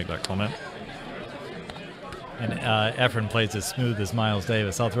qualified to make that comment. And Efren plays as smooth as Miles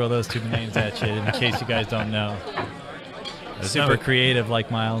Davis. I'll throw those 2 names at you in case you guys don't know. Super creative like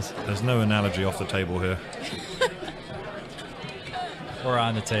Miles. There's no analogy off the table here. Or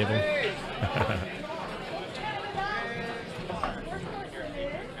on the table.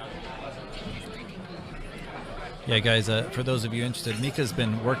 Yeah, guys, for those of you interested, Mika's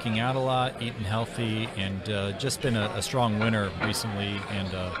been working out a lot, eating healthy, and just been a strong winner recently.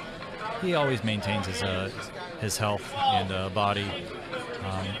 And he always maintains his health and body,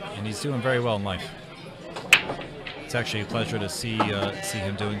 and he's doing very well in life. It's actually a pleasure to see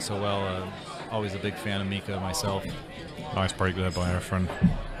him doing so well. Always a big fan of Mika myself. Nice break there by Efren.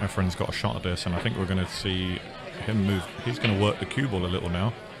 Efren's got a shot at this, and I think we're going to see him move. He's going to work the cue ball a little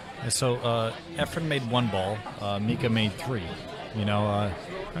now. So Efren made 1 ball, Mika made 3. You know,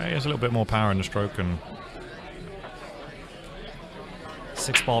 he has a little bit more power in the stroke, and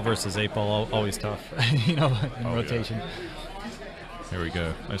 6 ball versus 8 ball, always tough. You know, in rotation. Yeah. Here we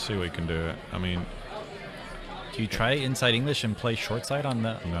go. Let's see what he can do. I mean, do you try inside English and play short side on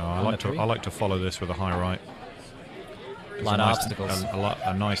the? No, I like to follow this with a high right. A lot of obstacles.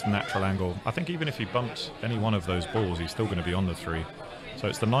 A nice natural angle. I think even if he bumps any one of those balls, he's still going to be on the 3. So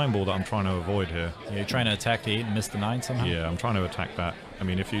it's the 9 ball that I'm trying to avoid here. Yeah, you're trying to attack the 8 and miss the 9 somehow? Yeah, I'm trying to attack that. I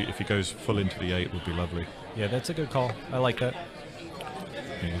mean, if he goes full into the 8, would be lovely. Yeah, that's a good call. I like that.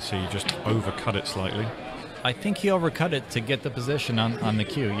 You can see he just overcut it slightly. I think he overcut it to get the position on the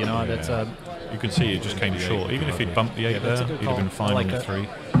cue. You know, that's you can see it just came short. Even if he'd bumped the 8 there, he'd have been fine on the 3.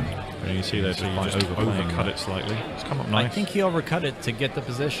 And you can see there, so he just overcut it slightly. It's come up nice. I think he overcut it to get the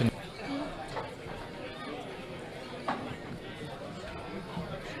position.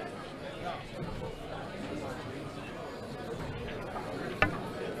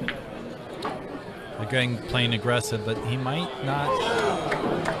 Playing aggressive, but he might not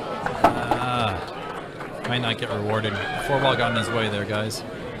get rewarded. 4 ball got in his way there, guys.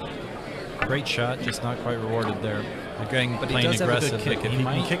 Great shot, just not quite rewarded there. Again, but playing aggressive. Kick. If he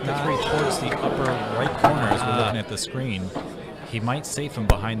might kick the 3 towards the upper right corner as we're looking at the screen, he might safe him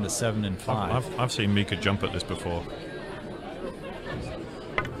behind the 7 and 5. I've seen Mika jump at this before.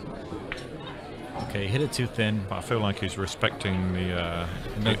 Okay, hit it too thin. But I feel like he's respecting the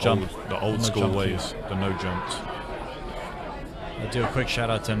old school ways, the no jumps. I'll do a quick shout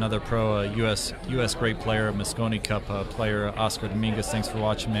out to another pro, U.S. great player, Mosconi Cup player, Oscar Dominguez. Thanks for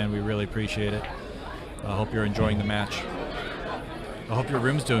watching, man. We really appreciate it. I hope you're enjoying the match. I hope your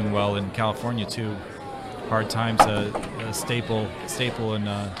room's doing well in California too. Hard times, a staple in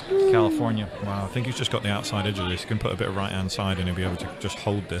California. Wow, I think he's just got the outside edge of this. He can put a bit of right-hand side and he'll be able to just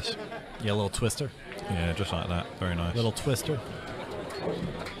hold this. Yeah, a little twister. Yeah, just like that. Very nice. Little twister.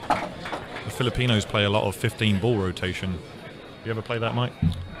 The Filipinos play a lot of 15 ball rotation. You ever play that, Mike?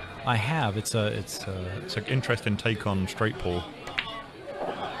 I have. It's an interesting take on straight pull.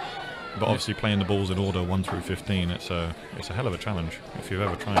 But obviously playing the balls in order 1 through 15, it's a hell of a challenge if you've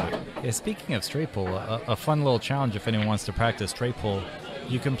ever tried it. Yeah, speaking of straight pull, a fun little challenge if anyone wants to practice straight pull.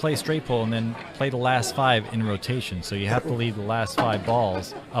 You can play straight pull and then play the last 5 in rotation. So you have to leave the last 5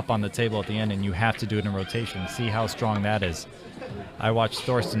 balls up on the table at the end, and you have to do it in rotation. See how strong that is. I watched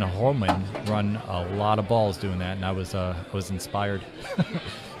Thorsten Holman run a lot of balls doing that, and I was inspired.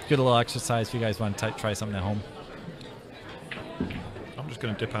 Good little exercise if you guys want to try something at home. I'm just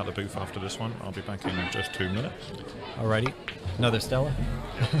going to dip out the booth after this one. I'll be back in just 2 minutes. Alrighty. Another Stella?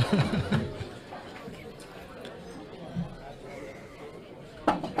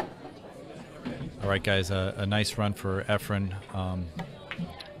 All right, guys, a nice run for Efren.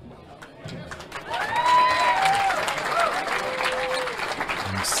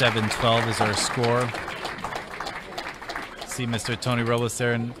 7-12 is our score. See Mr. Tony Robles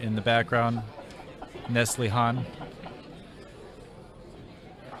there in the background. Nestle Han,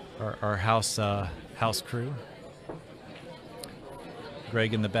 our house crew.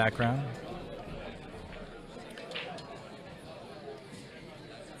 Greg in the background.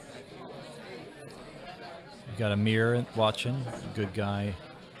 We got Amir watching, good guy.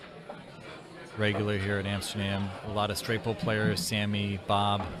 Regular here at Amsterdam. A lot of straight pull players, Sammy,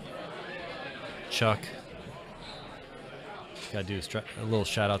 Bob, Chuck. Gotta do a little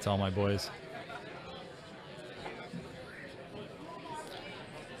shout out to all my boys.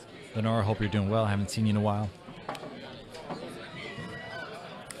 Lenora, hope you're doing well. I haven't seen you in a while.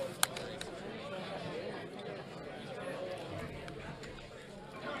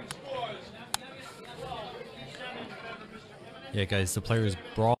 Yeah, guys, the players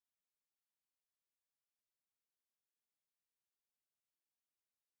brawl.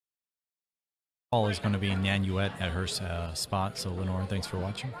 Is going to be Nanuet at her spot. So, Lenore, thanks for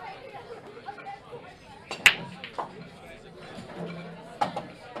watching.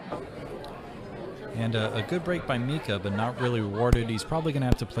 And a good break by Mika, but not really rewarded. He's probably going to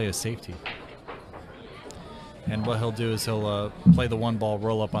have to play a safety. And what he'll do is he'll play the 1 ball,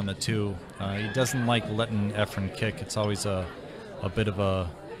 roll up on the 2. He doesn't like letting Efren kick. It's always a bit of a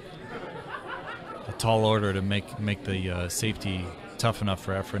tall order to make the safety tough enough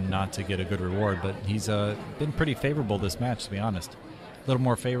for Efren not to get a good reward, but he's been pretty favorable this match, to be honest. A little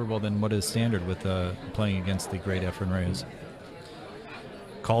more favorable than what is standard with playing against the great Efren Reyes.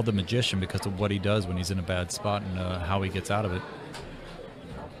 Called the magician because of what he does when he's in a bad spot and how he gets out of it.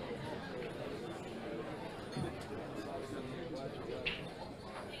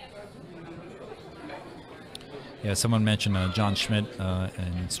 Yeah, someone mentioned John Schmidt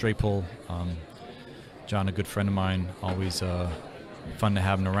and straight pull. John, a good friend of mine, always fun to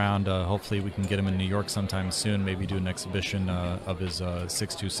have him around. Hopefully we can get him in New York sometime soon, maybe do an exhibition of his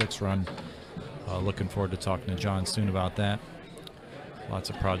 626 run. Looking forward to talking to John soon about that. Lots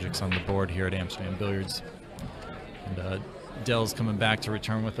of projects on the board here at Amsterdam Billiards. And Dell's coming back to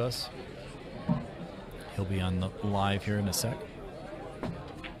return with us. He'll be on the live here in a sec.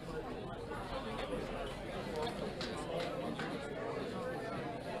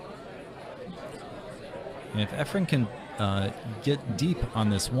 And if Efren can get deep on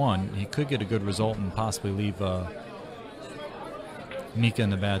this 1, he could get a good result and possibly leave Mika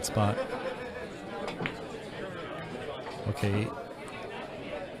in a bad spot. Okay.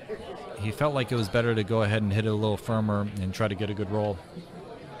 He felt like it was better to go ahead and hit it a little firmer and try to get a good roll.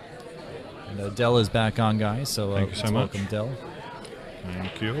 And Dell is back on, guys, so thank you so much. Welcome, Dell.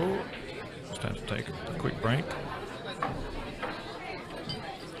 Thank you. Just had to take a quick break.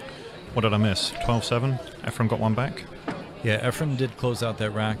 What did I miss? 12-7? Efren got 1 back? Yeah, Efren did close out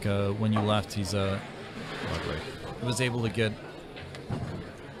that rack when you left. He's was able to get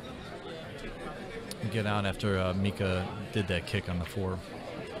out after Mika did that kick on the 4.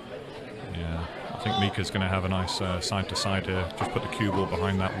 Yeah, I think Mika's going to have a nice side-to-side here. Just put the cue ball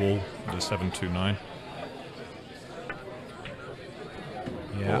behind that wall with a 7-2-9.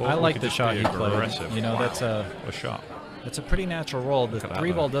 Yeah, I like the shot he played. You know, that's a shot. It's a pretty natural roll. The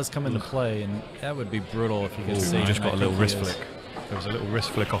 3 ball does come into play, and that would be brutal if he gets saved. He just got a little wrist flick. There was a little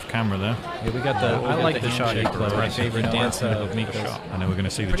wrist flick off camera there. Yeah, we got the. I like the shot he played. My favorite dance of Mika's. And then we're going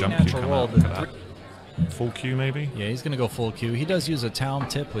to see the jump cue come out. Full cue, maybe? Yeah, he's going to go full cue. He does use a town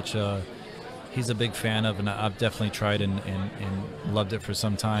tip, which he's a big fan of, and I've definitely tried and loved it for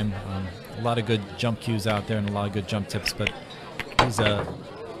some time. A lot of good jump cues out there and a lot of good jump tips, but he's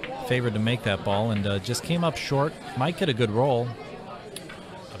favored to make that ball and just came up short. Might get a good roll.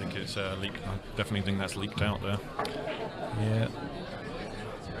 I think it's leaked. I definitely think that's leaked out there. Yeah.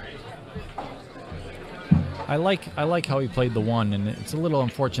 I like how he played the 1, and it's a little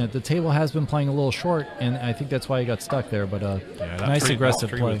unfortunate. The table has been playing a little short, and I think that's why he got stuck there. But yeah, nice aggressive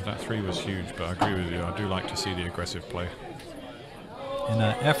play. That 3 was huge, but I agree with you. I do like to see the aggressive play. And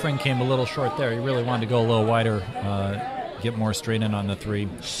Efren came a little short there. He really wanted to go a little wider, get more straight in on the 3.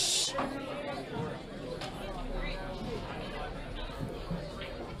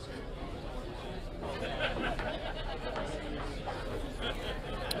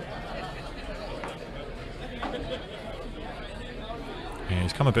 Yeah,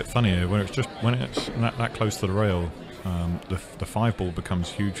 he's come a bit funny here. When it's that close to the rail, the 5 ball becomes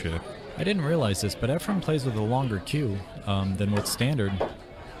huge here. I didn't realize this, but Efren plays with a longer cue than what's standard,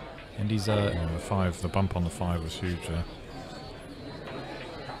 and he's the bump on the 5 was huge there.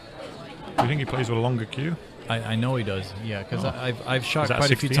 Do you think he plays with a longer cue? I know he does, yeah, because I've shot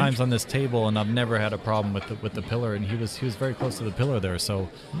quite a few times on this table, and I've never had a problem with the pillar, and he was very close to the pillar there, so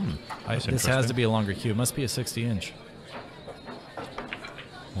this has to be a longer cue. It must be a 60-inch.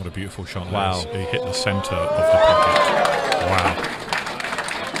 What a beautiful shot. Wow. He hit the center of the pocket. Wow.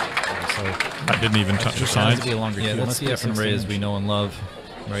 So that didn't even touch the sides. To be a longer cue. That's the Efren Reyes we know and love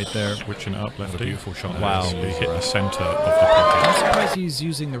right there. Switching up lefty. What a beautiful shot. Wow. He hit the center of the pocket. I'm surprised he's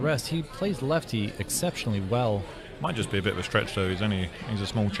using the rest. He plays lefty exceptionally well. Might just be a bit of a stretch though. He's a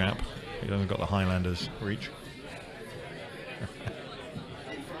small chap. He hasn't got the Highlanders reach.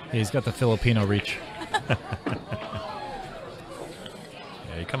 Yeah, he's got the Filipino reach.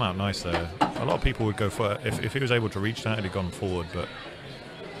 Yeah, he come out nice there. A lot of people would go for it. If he was able to reach that, he'd have gone forward, but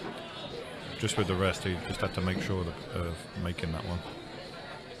just with the rest, he just had to make sure of making that one.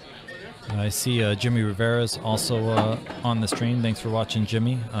 I see Jimmy Rivera's also on the stream. Thanks for watching,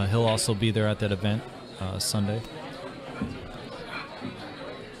 Jimmy. He'll also be there at that event Sunday.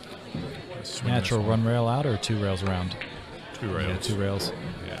 Natural one rail out or 2 rails around? 2 rails. Yeah, 2 rails.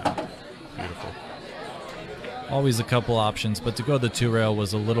 Yeah, beautiful. Always a couple options, but to go the 2 rail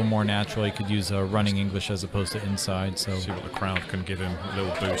was a little more natural. You could use running English as opposed to inside. So see what the crowd can give him, a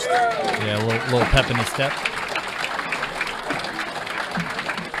little boost. Yeah, a little pep in his step.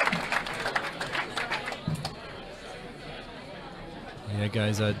 Yeah,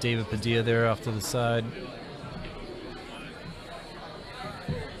 guys, David Padilla there off to the side.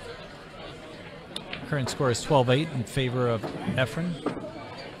 Current score is 12-8 in favor of Efren.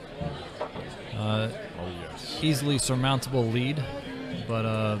 Easily surmountable lead, but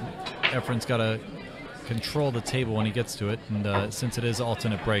Efren's got to control the table when he gets to it, and since it is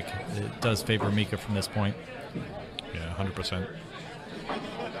alternate break, it does favor Mika from this point. Yeah, 100%.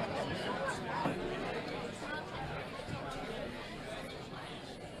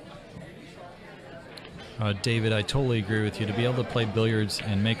 David, I totally agree with you. To be able to play billiards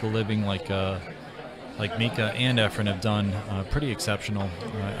and make a living like Mika and Efren have done, pretty exceptional.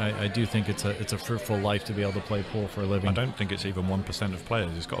 I do think it's a fruitful life to be able to play pool for a living. I don't think it's even 1% of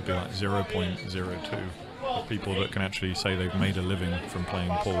players. It's got to be like 0.02 of people that can actually say they've made a living from playing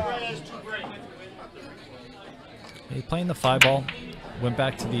pool. He's playing the 5 ball, went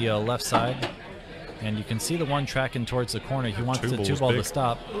back to the left side, and you can see the 1 tracking towards the corner. He wants the 2 ball to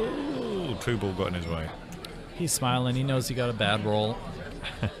stop. Ooh, 2 ball got in his way. He's smiling. He knows he got a bad roll.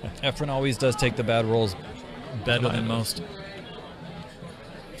 Efren always does take the bad rolls better than most.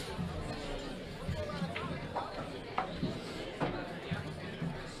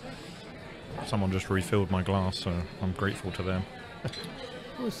 Someone just refilled my glass, so I'm grateful to them.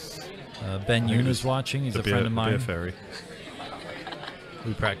 Ben Yoon is watching. He's a friend of mine. Beer fairy.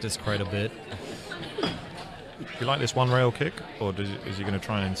 We practice quite a bit. You like this 1 rail kick, or is he going to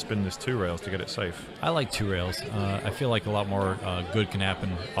try and spin this 2 rails to get it safe? I like 2 rails. I feel like a lot more good can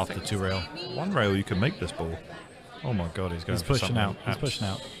happen off the 2 rail. 1 rail, you can make this ball. Oh my God, he's going. He's pushing out. He's pushing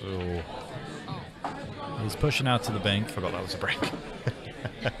out. Oh. He's pushing out to the bank. Forgot that was a break.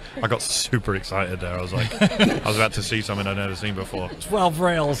 I got super excited there. I was like, I was about to see something I'd never seen before. 12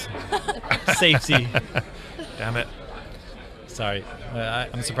 rails. Safety. Damn it. Sorry.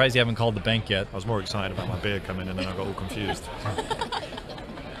 I'm surprised you haven't called the bank yet. I was more excited about my beer coming in and I got all confused.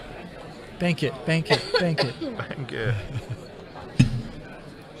 Bank it, bank it, bank it. Bank it.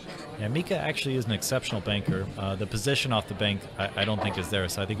 Yeah, Mika actually is an exceptional banker. The position off the bank, I don't think is there,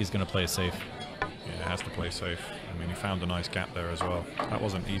 so I think he's going to play safe. Yeah, has to play safe. I mean, he found a nice gap there as well. That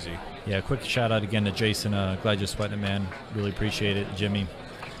wasn't easy. Yeah, quick shout out again to Jason. Glad you're sweating it, man. Really appreciate it. Jimmy,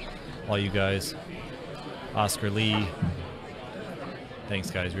 all you guys. Oscar Lee. Thanks,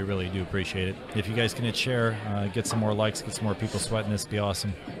 guys. We really do appreciate it. If you guys can hit share, get some more likes, get some more people sweating this, be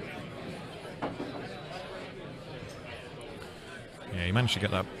awesome. Yeah, he managed to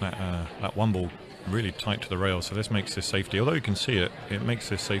get that 1 ball really tight to the rail, so this makes this safety, although you can see it, it makes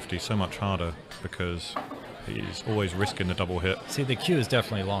this safety so much harder because he's always risking the double hit. See, the queue is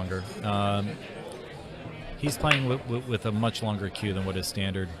definitely longer. He's playing with a much longer queue than what is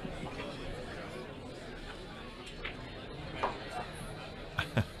standard.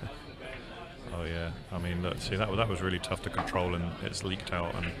 Oh yeah, I mean, look, see that was really tough to control, and it's leaked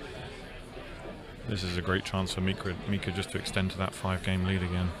out. And this is a great chance for Mika just to extend to that 5-game lead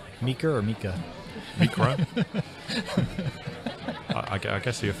again. Mika or Mika? Mika. I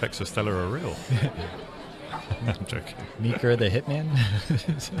guess the effects of Stella are real. I'm joking. Mika the Hitman?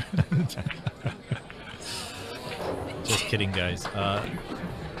 Just kidding, guys.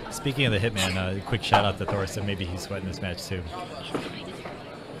 Speaking of the Hitman, a quick shout out to Thorsten. Maybe he's sweating this match too.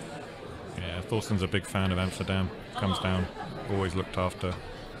 Yeah, Thorsten's a big fan of Amsterdam. Comes down, always looked after.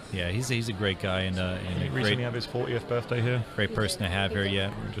 Yeah, he's a great guy and he recently had his 40th birthday here. Great person to have here.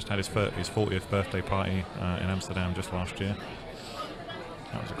 Yeah, we just had his 40th birthday party in Amsterdam just last year.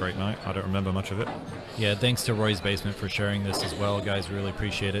 That was a great night. I don't remember much of it. Yeah, thanks to Roy's Basement for sharing this as well, guys. Really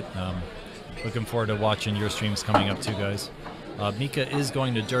appreciate it. Looking forward to watching your streams coming up too, guys. Mika is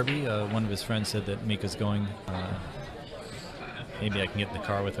going to Derby. One of his friends said that Mika's going. Maybe I can get in the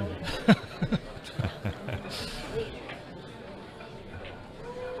car with him.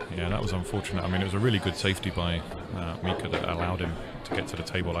 Yeah, that was unfortunate. I mean, it was a really good safety by Mika that allowed him to get to the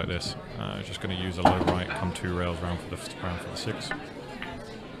table like this. He's just going to use a low right, come 2 rails round for the 6.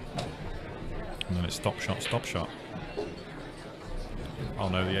 And then it's stop shot, stop shot. Oh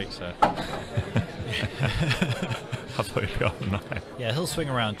no, the 8's there. I thought he'd be on the 9. Yeah, he'll swing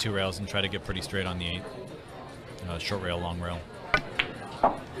around 2 rails and try to get pretty straight on the 8. Short rail, long rail.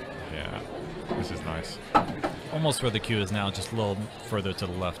 Yeah, this is nice. Almost where the queue is now, just a little further to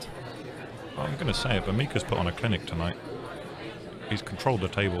the left. I'm going to say it, but Mika's put on a clinic tonight. He's controlled the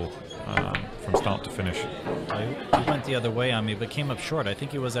table from start to finish. He went the other way on me, but came up short. I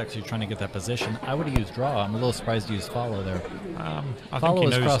think he was actually trying to get that position. I would have used draw. I'm a little surprised to use follow there. I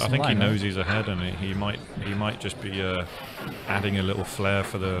think he knows he's ahead, and he might just be adding a little flair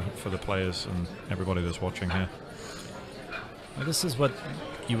for the players and everybody that's watching here. Well, this is what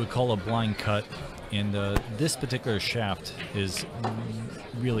you would call a blind cut. And this particular shaft is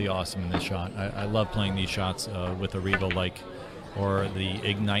really awesome in this shot. I love playing these shots with a Revo-like, or the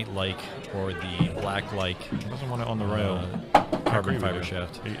Ignite-like, or the Black-like. He doesn't want it on the rail. Carbon fiber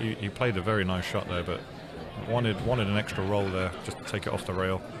shaft. He played a very nice shot there, but wanted an extra roll there just to take it off the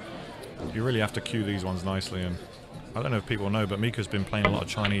rail. You really have to cue these ones nicely, and I don't know if people know, but Mika's been playing a lot of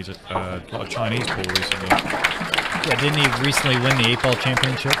Chinese pool recently. Yeah, didn't he recently win the 8-ball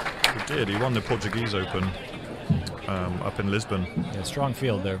championship? He did. He won the Portuguese Open up in Lisbon. Yeah, strong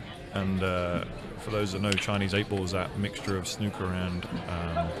field there. And for those that know, Chinese 8-ball is that mixture of snooker and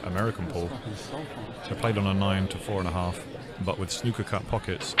American pool. So played on a 9 to 4.5, but with snooker cut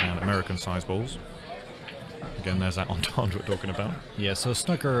pockets and American size balls. Again, there's that entente we're talking about. Yeah, so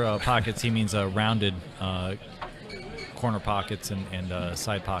snooker pockets, he means rounded corner pockets and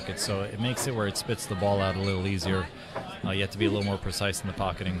side pockets, so it makes it where it spits the ball out a little easier. You have to be a little more precise in the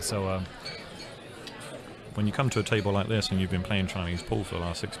pocketing. So when you come to a table like this and you've been playing Chinese pool for the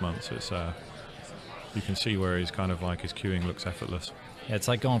last 6 months, it's you can see where he's kind of like his cueing looks effortless. Yeah, it's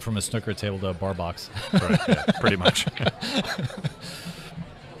like going from a snooker table to a bar box. Right, yeah, pretty much.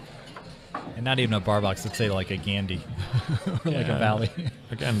 And not even a bar box, let's say like a Gandhi or like a Valley.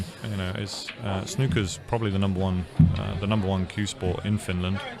 Again, you know, snooker's probably the number one cue sport in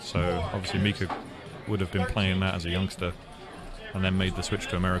Finland. So obviously Mika would have been playing that as a youngster, and then made the switch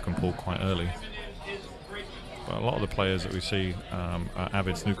to American pool quite early. But a lot of the players that we see are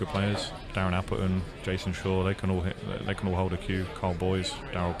avid snooker players. Darren Appleton, Jason Shaw, they can all hold a cue. Carl Boyes,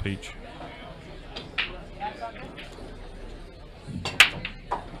 Darryl Peach.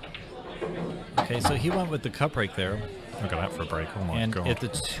 Okay, so he went with the cut break there. Look at that for a break. Oh my God. And if the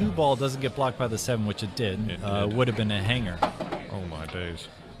 2-ball doesn't get blocked by the 7, which it did, would have been a hanger. Oh my days.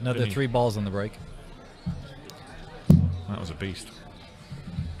 Another 3 balls on the break. That was a beast.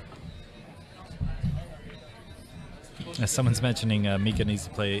 As someone's mentioning, Mika needs to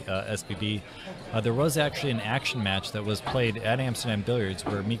play SPB. There was actually an action match that was played at Amsterdam Billiards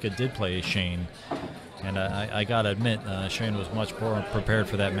where Mika did play Shane. And I got to admit, Shane was much more prepared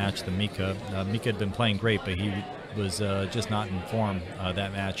for that match than Mika. Mika had been playing great, but he was just not in form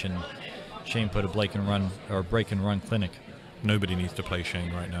that match. And Shane put a break and run clinic. Nobody needs to play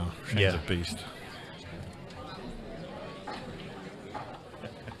Shane right now. Shane's a beast.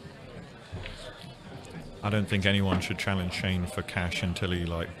 I don't think anyone should challenge Shane for cash until he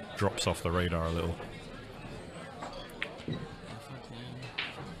like drops off the radar a little.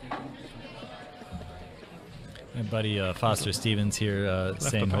 buddy Foster Stevens here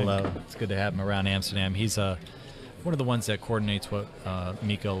saying hello. It's good to have him around Amsterdam. He's one of the ones that coordinates what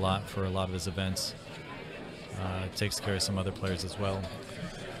Mika a lot for a lot of his events. Takes care of some other players as well.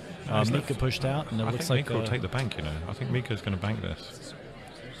 Mika pushed out, and it looks like Mika will take the bank. You know, I think Mika's going to bank this.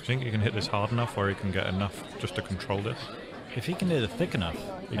 Do you think he can hit this hard enough, where he can get enough just to control this? If he can hit it thick enough,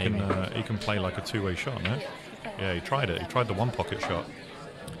 he can play like a two-way shot, no? Yeah, he tried it. He tried the one-pocket shot.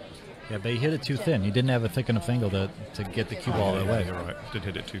 Yeah, but he hit it too thin. He didn't have a thick enough angle to get the cue ball away. You're right. Did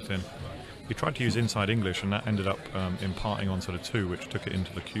hit it too thin. He tried to use inside English, and that ended up imparting onto the two, which took it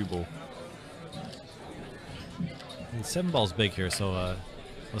into the cue ball. And 7 ball's big here, so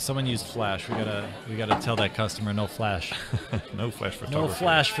well, someone used flash. We gotta tell that customer no flash. No flash photography. No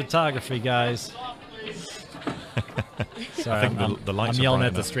flash photography, guys. Sorry, I think the lights I'm are yelling bright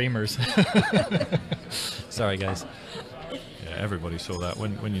at the enough. streamers. Sorry, guys. Yeah, everybody saw that.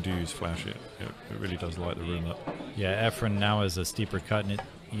 When you do use flash, it really does light the room up. Yeah, Efren now is a steeper cut, and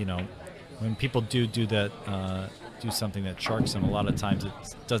when people do that, do something that sharks them, a lot of times it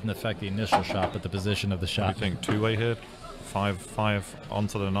doesn't affect the initial shot, but the position of the shot. What do you think? Two-way here, 5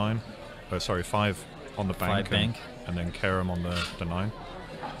 onto the 9. Oh, sorry, 5 on the bank. 5 bank. And then Karam on the 9.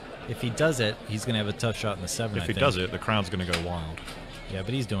 If he does it, he's going to have a tough shot in the 7. If he does it, the crowd's going to go wild. Yeah,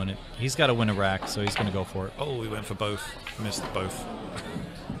 but he's doing it. He's got to win a rack, so he's going to go for it. Oh, he went for both. Missed both.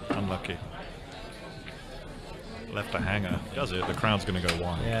 Unlucky. Left a hanger. Does it, the crowd's going to go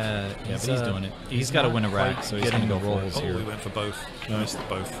wild. Yeah, but he's doing it. He's got to win a rack, so he's going to go rolls here. Oh, he went for both. Missed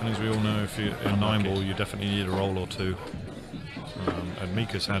both. And as we all know, if you're in 9 ball, you definitely need a roll or two. And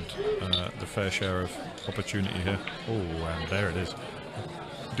Mika's had the fair share of opportunity here. Oh, and there it is.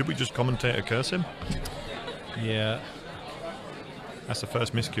 Did we just commentate a curse him? Yeah. That's the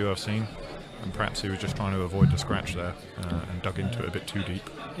first miscue I've seen. And perhaps he was just trying to avoid the scratch there and dug into it a bit too deep.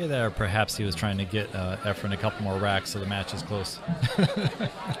 Yeah, there. Perhaps he was trying to get Efren a couple more racks so the match is close.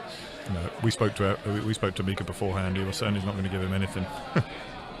 No, we spoke to Mika beforehand. He was saying he's not going to give him anything.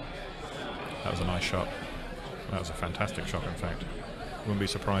 That was a nice shot. That was a fantastic shot, in fact. Wouldn't be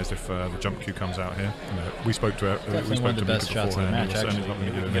surprised if the jump cue comes out here. No, we spoke to one of the best shots of the match. Actually,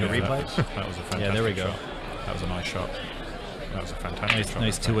 get a replay. That was a fantastic yeah, there we go. shot. That was a nice shot. That was a fantastic shot.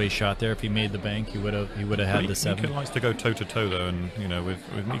 Nice two-way shot there. If he made the bank, he would have had the 7. Mika likes to go toe-to-toe though, and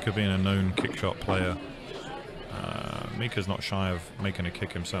with Mika being a known kick shot player, Mika's not shy of making a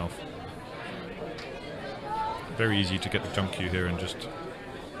kick himself. Very easy to get the jump cue here and just.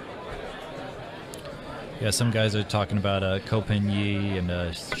 Yeah, some guys are talking about Kopin Yi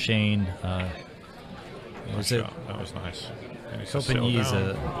and Shane. That was nice. Kopin Yi is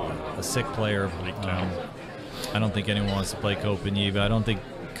a sick player. I don't think anyone wants to play Kopin Yi, but I don't think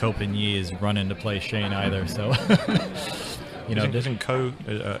Kopin Yi is running to play Shane either. So, isn't Ko?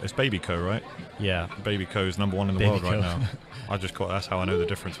 It's Baby Ko, right? Yeah, Baby Ko is #1 in the world right now. I just caught. That's how I know the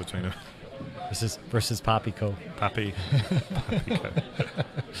difference between them. Versus Papi Ko. Papi Ko.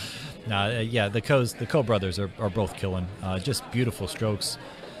 Yeah, the Ko brothers are both killing. Just beautiful strokes.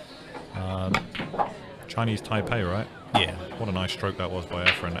 Chinese Taipei, right? Yeah. What a nice stroke that was by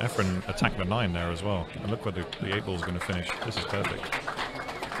Efren. Efren attacked the 9 there as well. And look where the 8 ball's going to finish. This is perfect.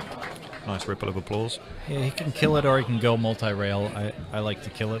 Nice ripple of applause. Yeah, he can kill it or he can go multi-rail. I like to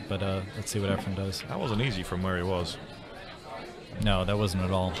kill it, but let's see what Efren does. That wasn't easy from where he was. No, that wasn't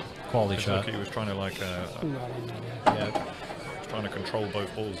at all. Quality shot. Look, he was trying to trying to control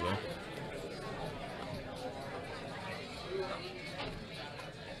both balls though.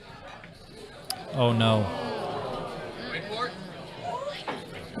 Oh no.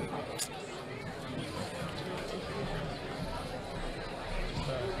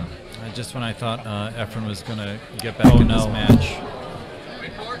 Just when I thought Efren was going to get back in this match.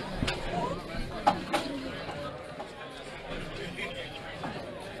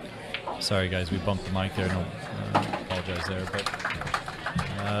 Sorry guys, we bumped the mic there. No, apologize there, but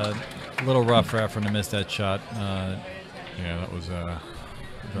a little rough for Efren to miss that shot. Yeah, that was.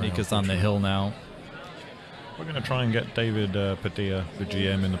 Mika's on the hill now. We're going to try and get David Padilla, the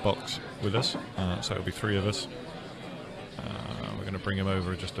GM, in the box with us. So it'll be 3 of us. We're going to bring him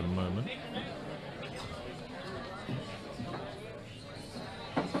over in just a moment.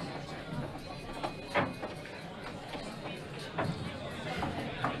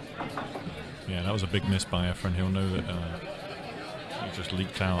 Yeah, that was a big miss by Efren. He'll know that he just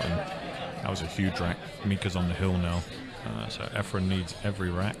leaked out, and that was a huge rack. Mika's on the hill now. So Efren needs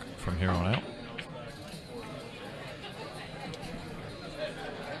every rack from here on out.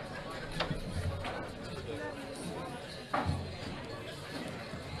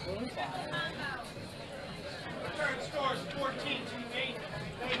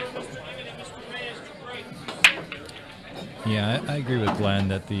 Yeah, I agree with Glenn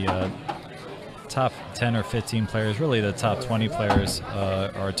that the top 10 or 15 players, really the top 20 players,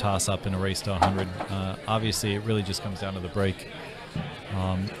 are a toss-up in a race to 100. Obviously, it really just comes down to the break.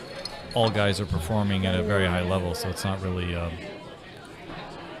 All guys are performing at a very high level, so it's not really...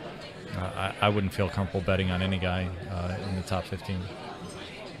 I wouldn't feel comfortable betting on any guy in the top 15.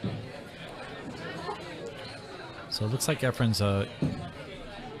 So it looks like Efren's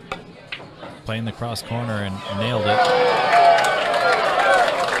playing the cross corner and nailed it.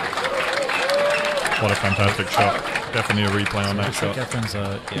 What a fantastic shot. Definitely a replay on that shot. Like Efren's,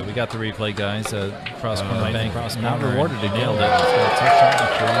 yeah, we got the replay, guys. Cross corner bank. Not rewarded. He nailed it. He's got a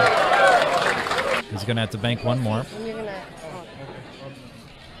tough shot. He's going to have to bank one more.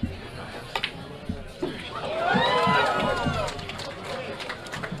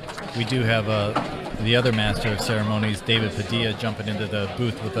 We do have the other master of ceremonies, David Padilla, jumping into the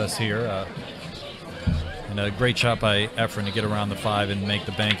booth with us here. And a great shot by Efren to get around the 5 and make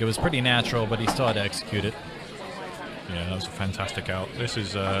the bank. It was pretty natural, but he still had to execute it. Yeah, that was a fantastic out. This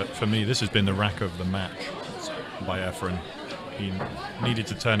is, for me, this has been the rack of the match by Efren. He needed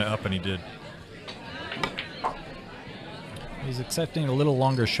to turn it up, and he did. He's accepting a little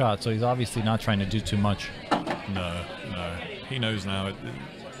longer shot, so he's obviously not trying to do too much. No. He knows now.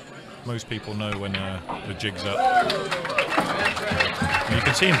 Most people know when the jig's up. And you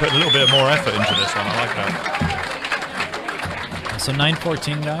can see him put a little bit more effort into this one. I like that. So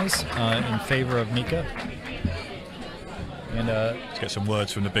 9-14, guys, in favor of Mika. And let's get some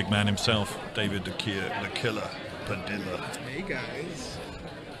words from the big man himself, David the Killer Padilla. Hey guys,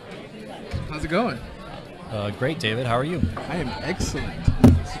 how's it going? Great, David. How are you? I am excellent.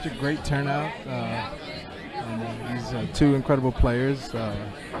 Such a great turnout. These two incredible players.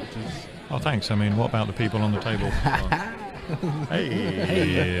 Oh, thanks. I mean, what about the people on the table?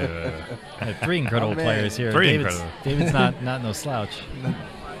 Hey. Three incredible players here. David's not no slouch.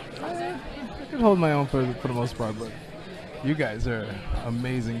 I can hold my own for the most part, but you guys are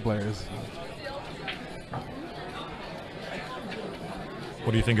amazing players.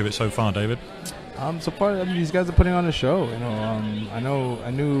 What do you think of it so far, David? So far, I mean, these guys are putting on a show. You know,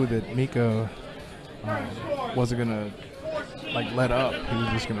 I knew that Mika wasn't gonna let up. He was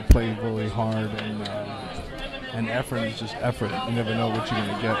just gonna play really hard, and Efren is just effort. You never know what you're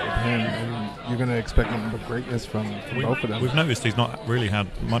gonna get with him, and you're gonna expect nothing but greatness from both of them. We've noticed he's not really had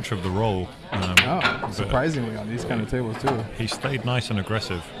much of the role. Surprisingly on these kind of tables too. He stayed nice and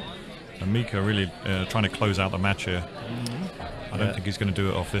aggressive, and Mika really trying to close out the match here. I don't think he's going to do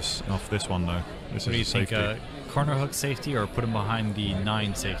it off this one though. What do you think? Corner hook safety or put him behind the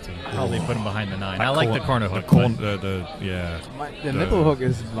 9 safety? Probably put him behind the 9. I like the corner hook. The nipple hook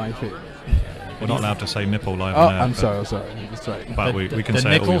is my favorite. We're not allowed to say nipple live. Oh, I'm sorry. That's right. But we can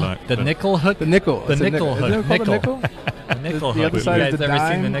say it all we like. The nickel hook. The nickel. The nickel hook. Isn't it called nickel. The nickel hook. You guys ever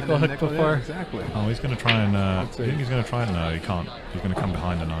seen the nickel hook before? Yeah, exactly. Oh, he's going to try and. I think he's going to try. No, he can't. He's going to come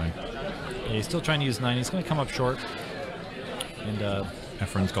behind the 9. Yeah, he's still trying to use 9. He's going to come up short. And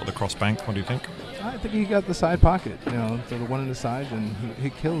Efren's got the cross bank. What do you think? I think he got the side pocket. So the one in the side, and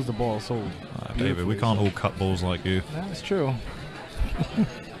he kills the ball so. David, we can't all cut balls like you. That's true.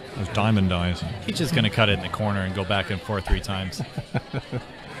 Those diamond eyes. He's just going to cut it in the corner and go back and forth 3 times. Yeah,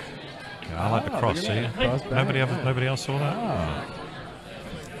 I like the cross. See, nobody else saw that.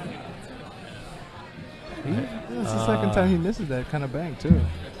 That's the second time he misses that kind of bank too.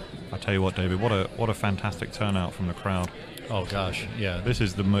 I tell you what, David, what a fantastic turnout from the crowd. Oh gosh, yeah. This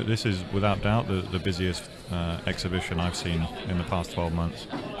is without doubt the busiest exhibition I've seen in the past 12 months.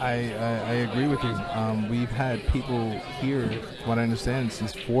 I agree with you. We've had people here, from what I understand,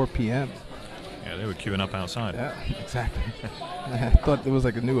 since 4 p.m. Yeah, they were queuing up outside. Yeah, exactly. I thought there was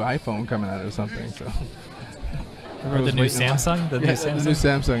like a new iPhone coming out or something. So. Or the new Samsung? The new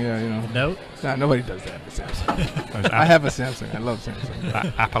Samsung, yeah, Note? Nah, nobody does that with Samsung. I have a Samsung. I love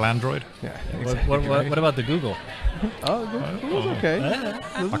Samsung. Apple Android? Yeah, exactly. What about the Google? Oh, Google's okay.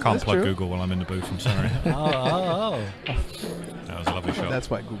 I can't plug Google while I'm in the booth, I'm sorry. Oh. That was a lovely shot. That's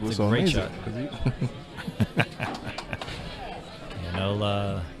why Google's so great amazing.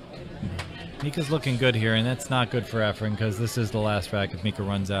 Shot. Mika's looking good here, and that's not good for Efren because this is the last rack if Mika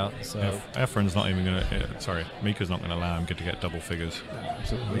runs out. So Efren's not even going to. Mika's not going to allow him to get double figures.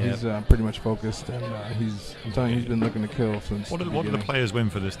 Absolutely, he's pretty much focused, and I'm telling you, he's been looking to kill since. What do the players win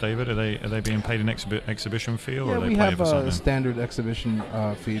for this, David? Are they being paid an exhibition fee, or are they we playing have for something? A standard exhibition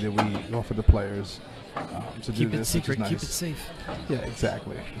fee that we offer the players. To keep do it this, secret, nice. keep it safe. Yeah,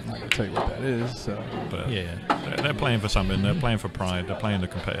 exactly. I'm not going to tell you what that is. So. But they're playing for something. They're playing for pride. They're playing the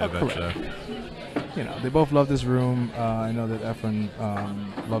competitive edge there. They both love this room. I know that Efren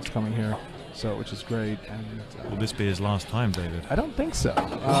loves coming here. So, which is great. And Will this be his last time, David? I don't think so.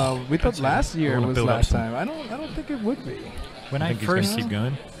 We thought last year was last time. I don't think it would be. When I first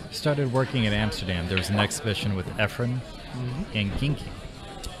started working in Amsterdam, there was an exhibition with Efren and Ginky,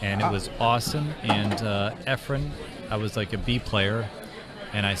 and it was awesome. And Efren, I was like a B player,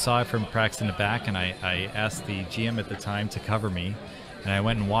 and I saw Efren practice in the back, and I asked the GM at the time to cover me, and I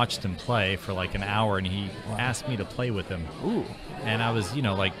went and watched him play for like an hour, and he asked me to play with him. Ooh. And I was,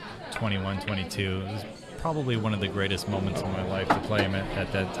 like 21, 22. It was probably one of the greatest moments in my life to play him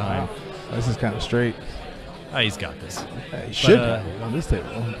at that time. This is kind of straight. Oh, he's got this. He should on this table.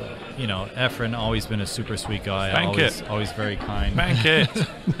 Efren, always been a super sweet guy. Always very kind. Bank it.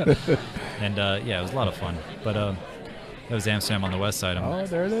 And yeah, it was a lot of fun. But that was Amsterdam on the west side. Oh,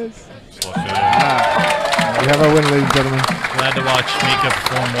 there it is. We have our win, ladies and gentlemen. Glad to watch Mika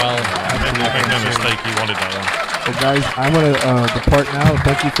perform well. Make no mistake, he wanted that one. So guys, I'm going to depart now.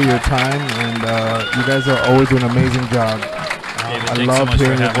 Thank you for your time, and you guys are always doing an amazing job. I love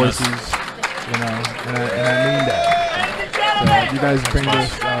hearing your voices, and I mean that. So you guys bring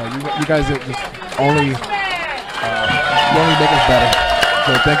this, you guys are just only make us better.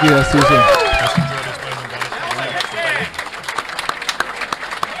 So thank you. See you soon.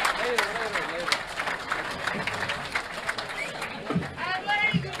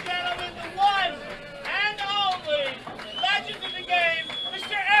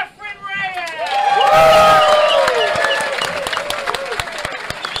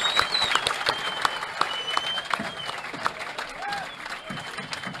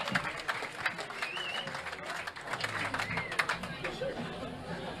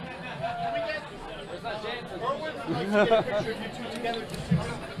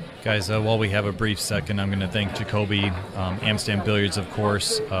 Guys, while we have a brief second, I'm going to thank Jacoby, Amsterdam Billiards, of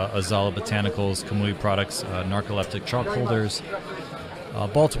course, Azala Botanicals, Kamui Products, Narcoleptic Chalk Holders,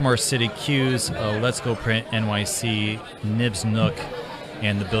 Baltimore City Cues, Let's Go Print NYC, Nibs Nook,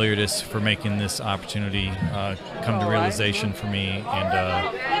 and the Billiardists for making this opportunity come to realization for me,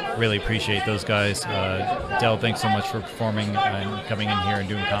 and really appreciate those guys. Del, thanks so much for performing and coming in here and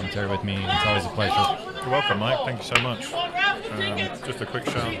doing commentary with me. It's always a pleasure. You're welcome, Mike. Thank you so much. Just a quick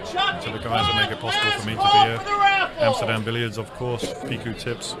shout to the guys that make it possible for me to be here. Amsterdam Billiards, of course, Piku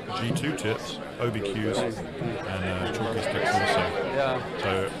Tips, G2 Tips, OBQs, and Chalky Sticks also.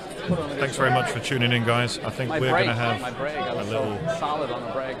 So thanks very much for tuning in, guys. I think we're going to have a little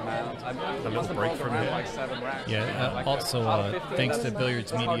break from here. Yeah, also thanks to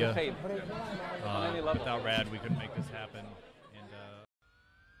Billiards Media. Without Rad, we couldn't make this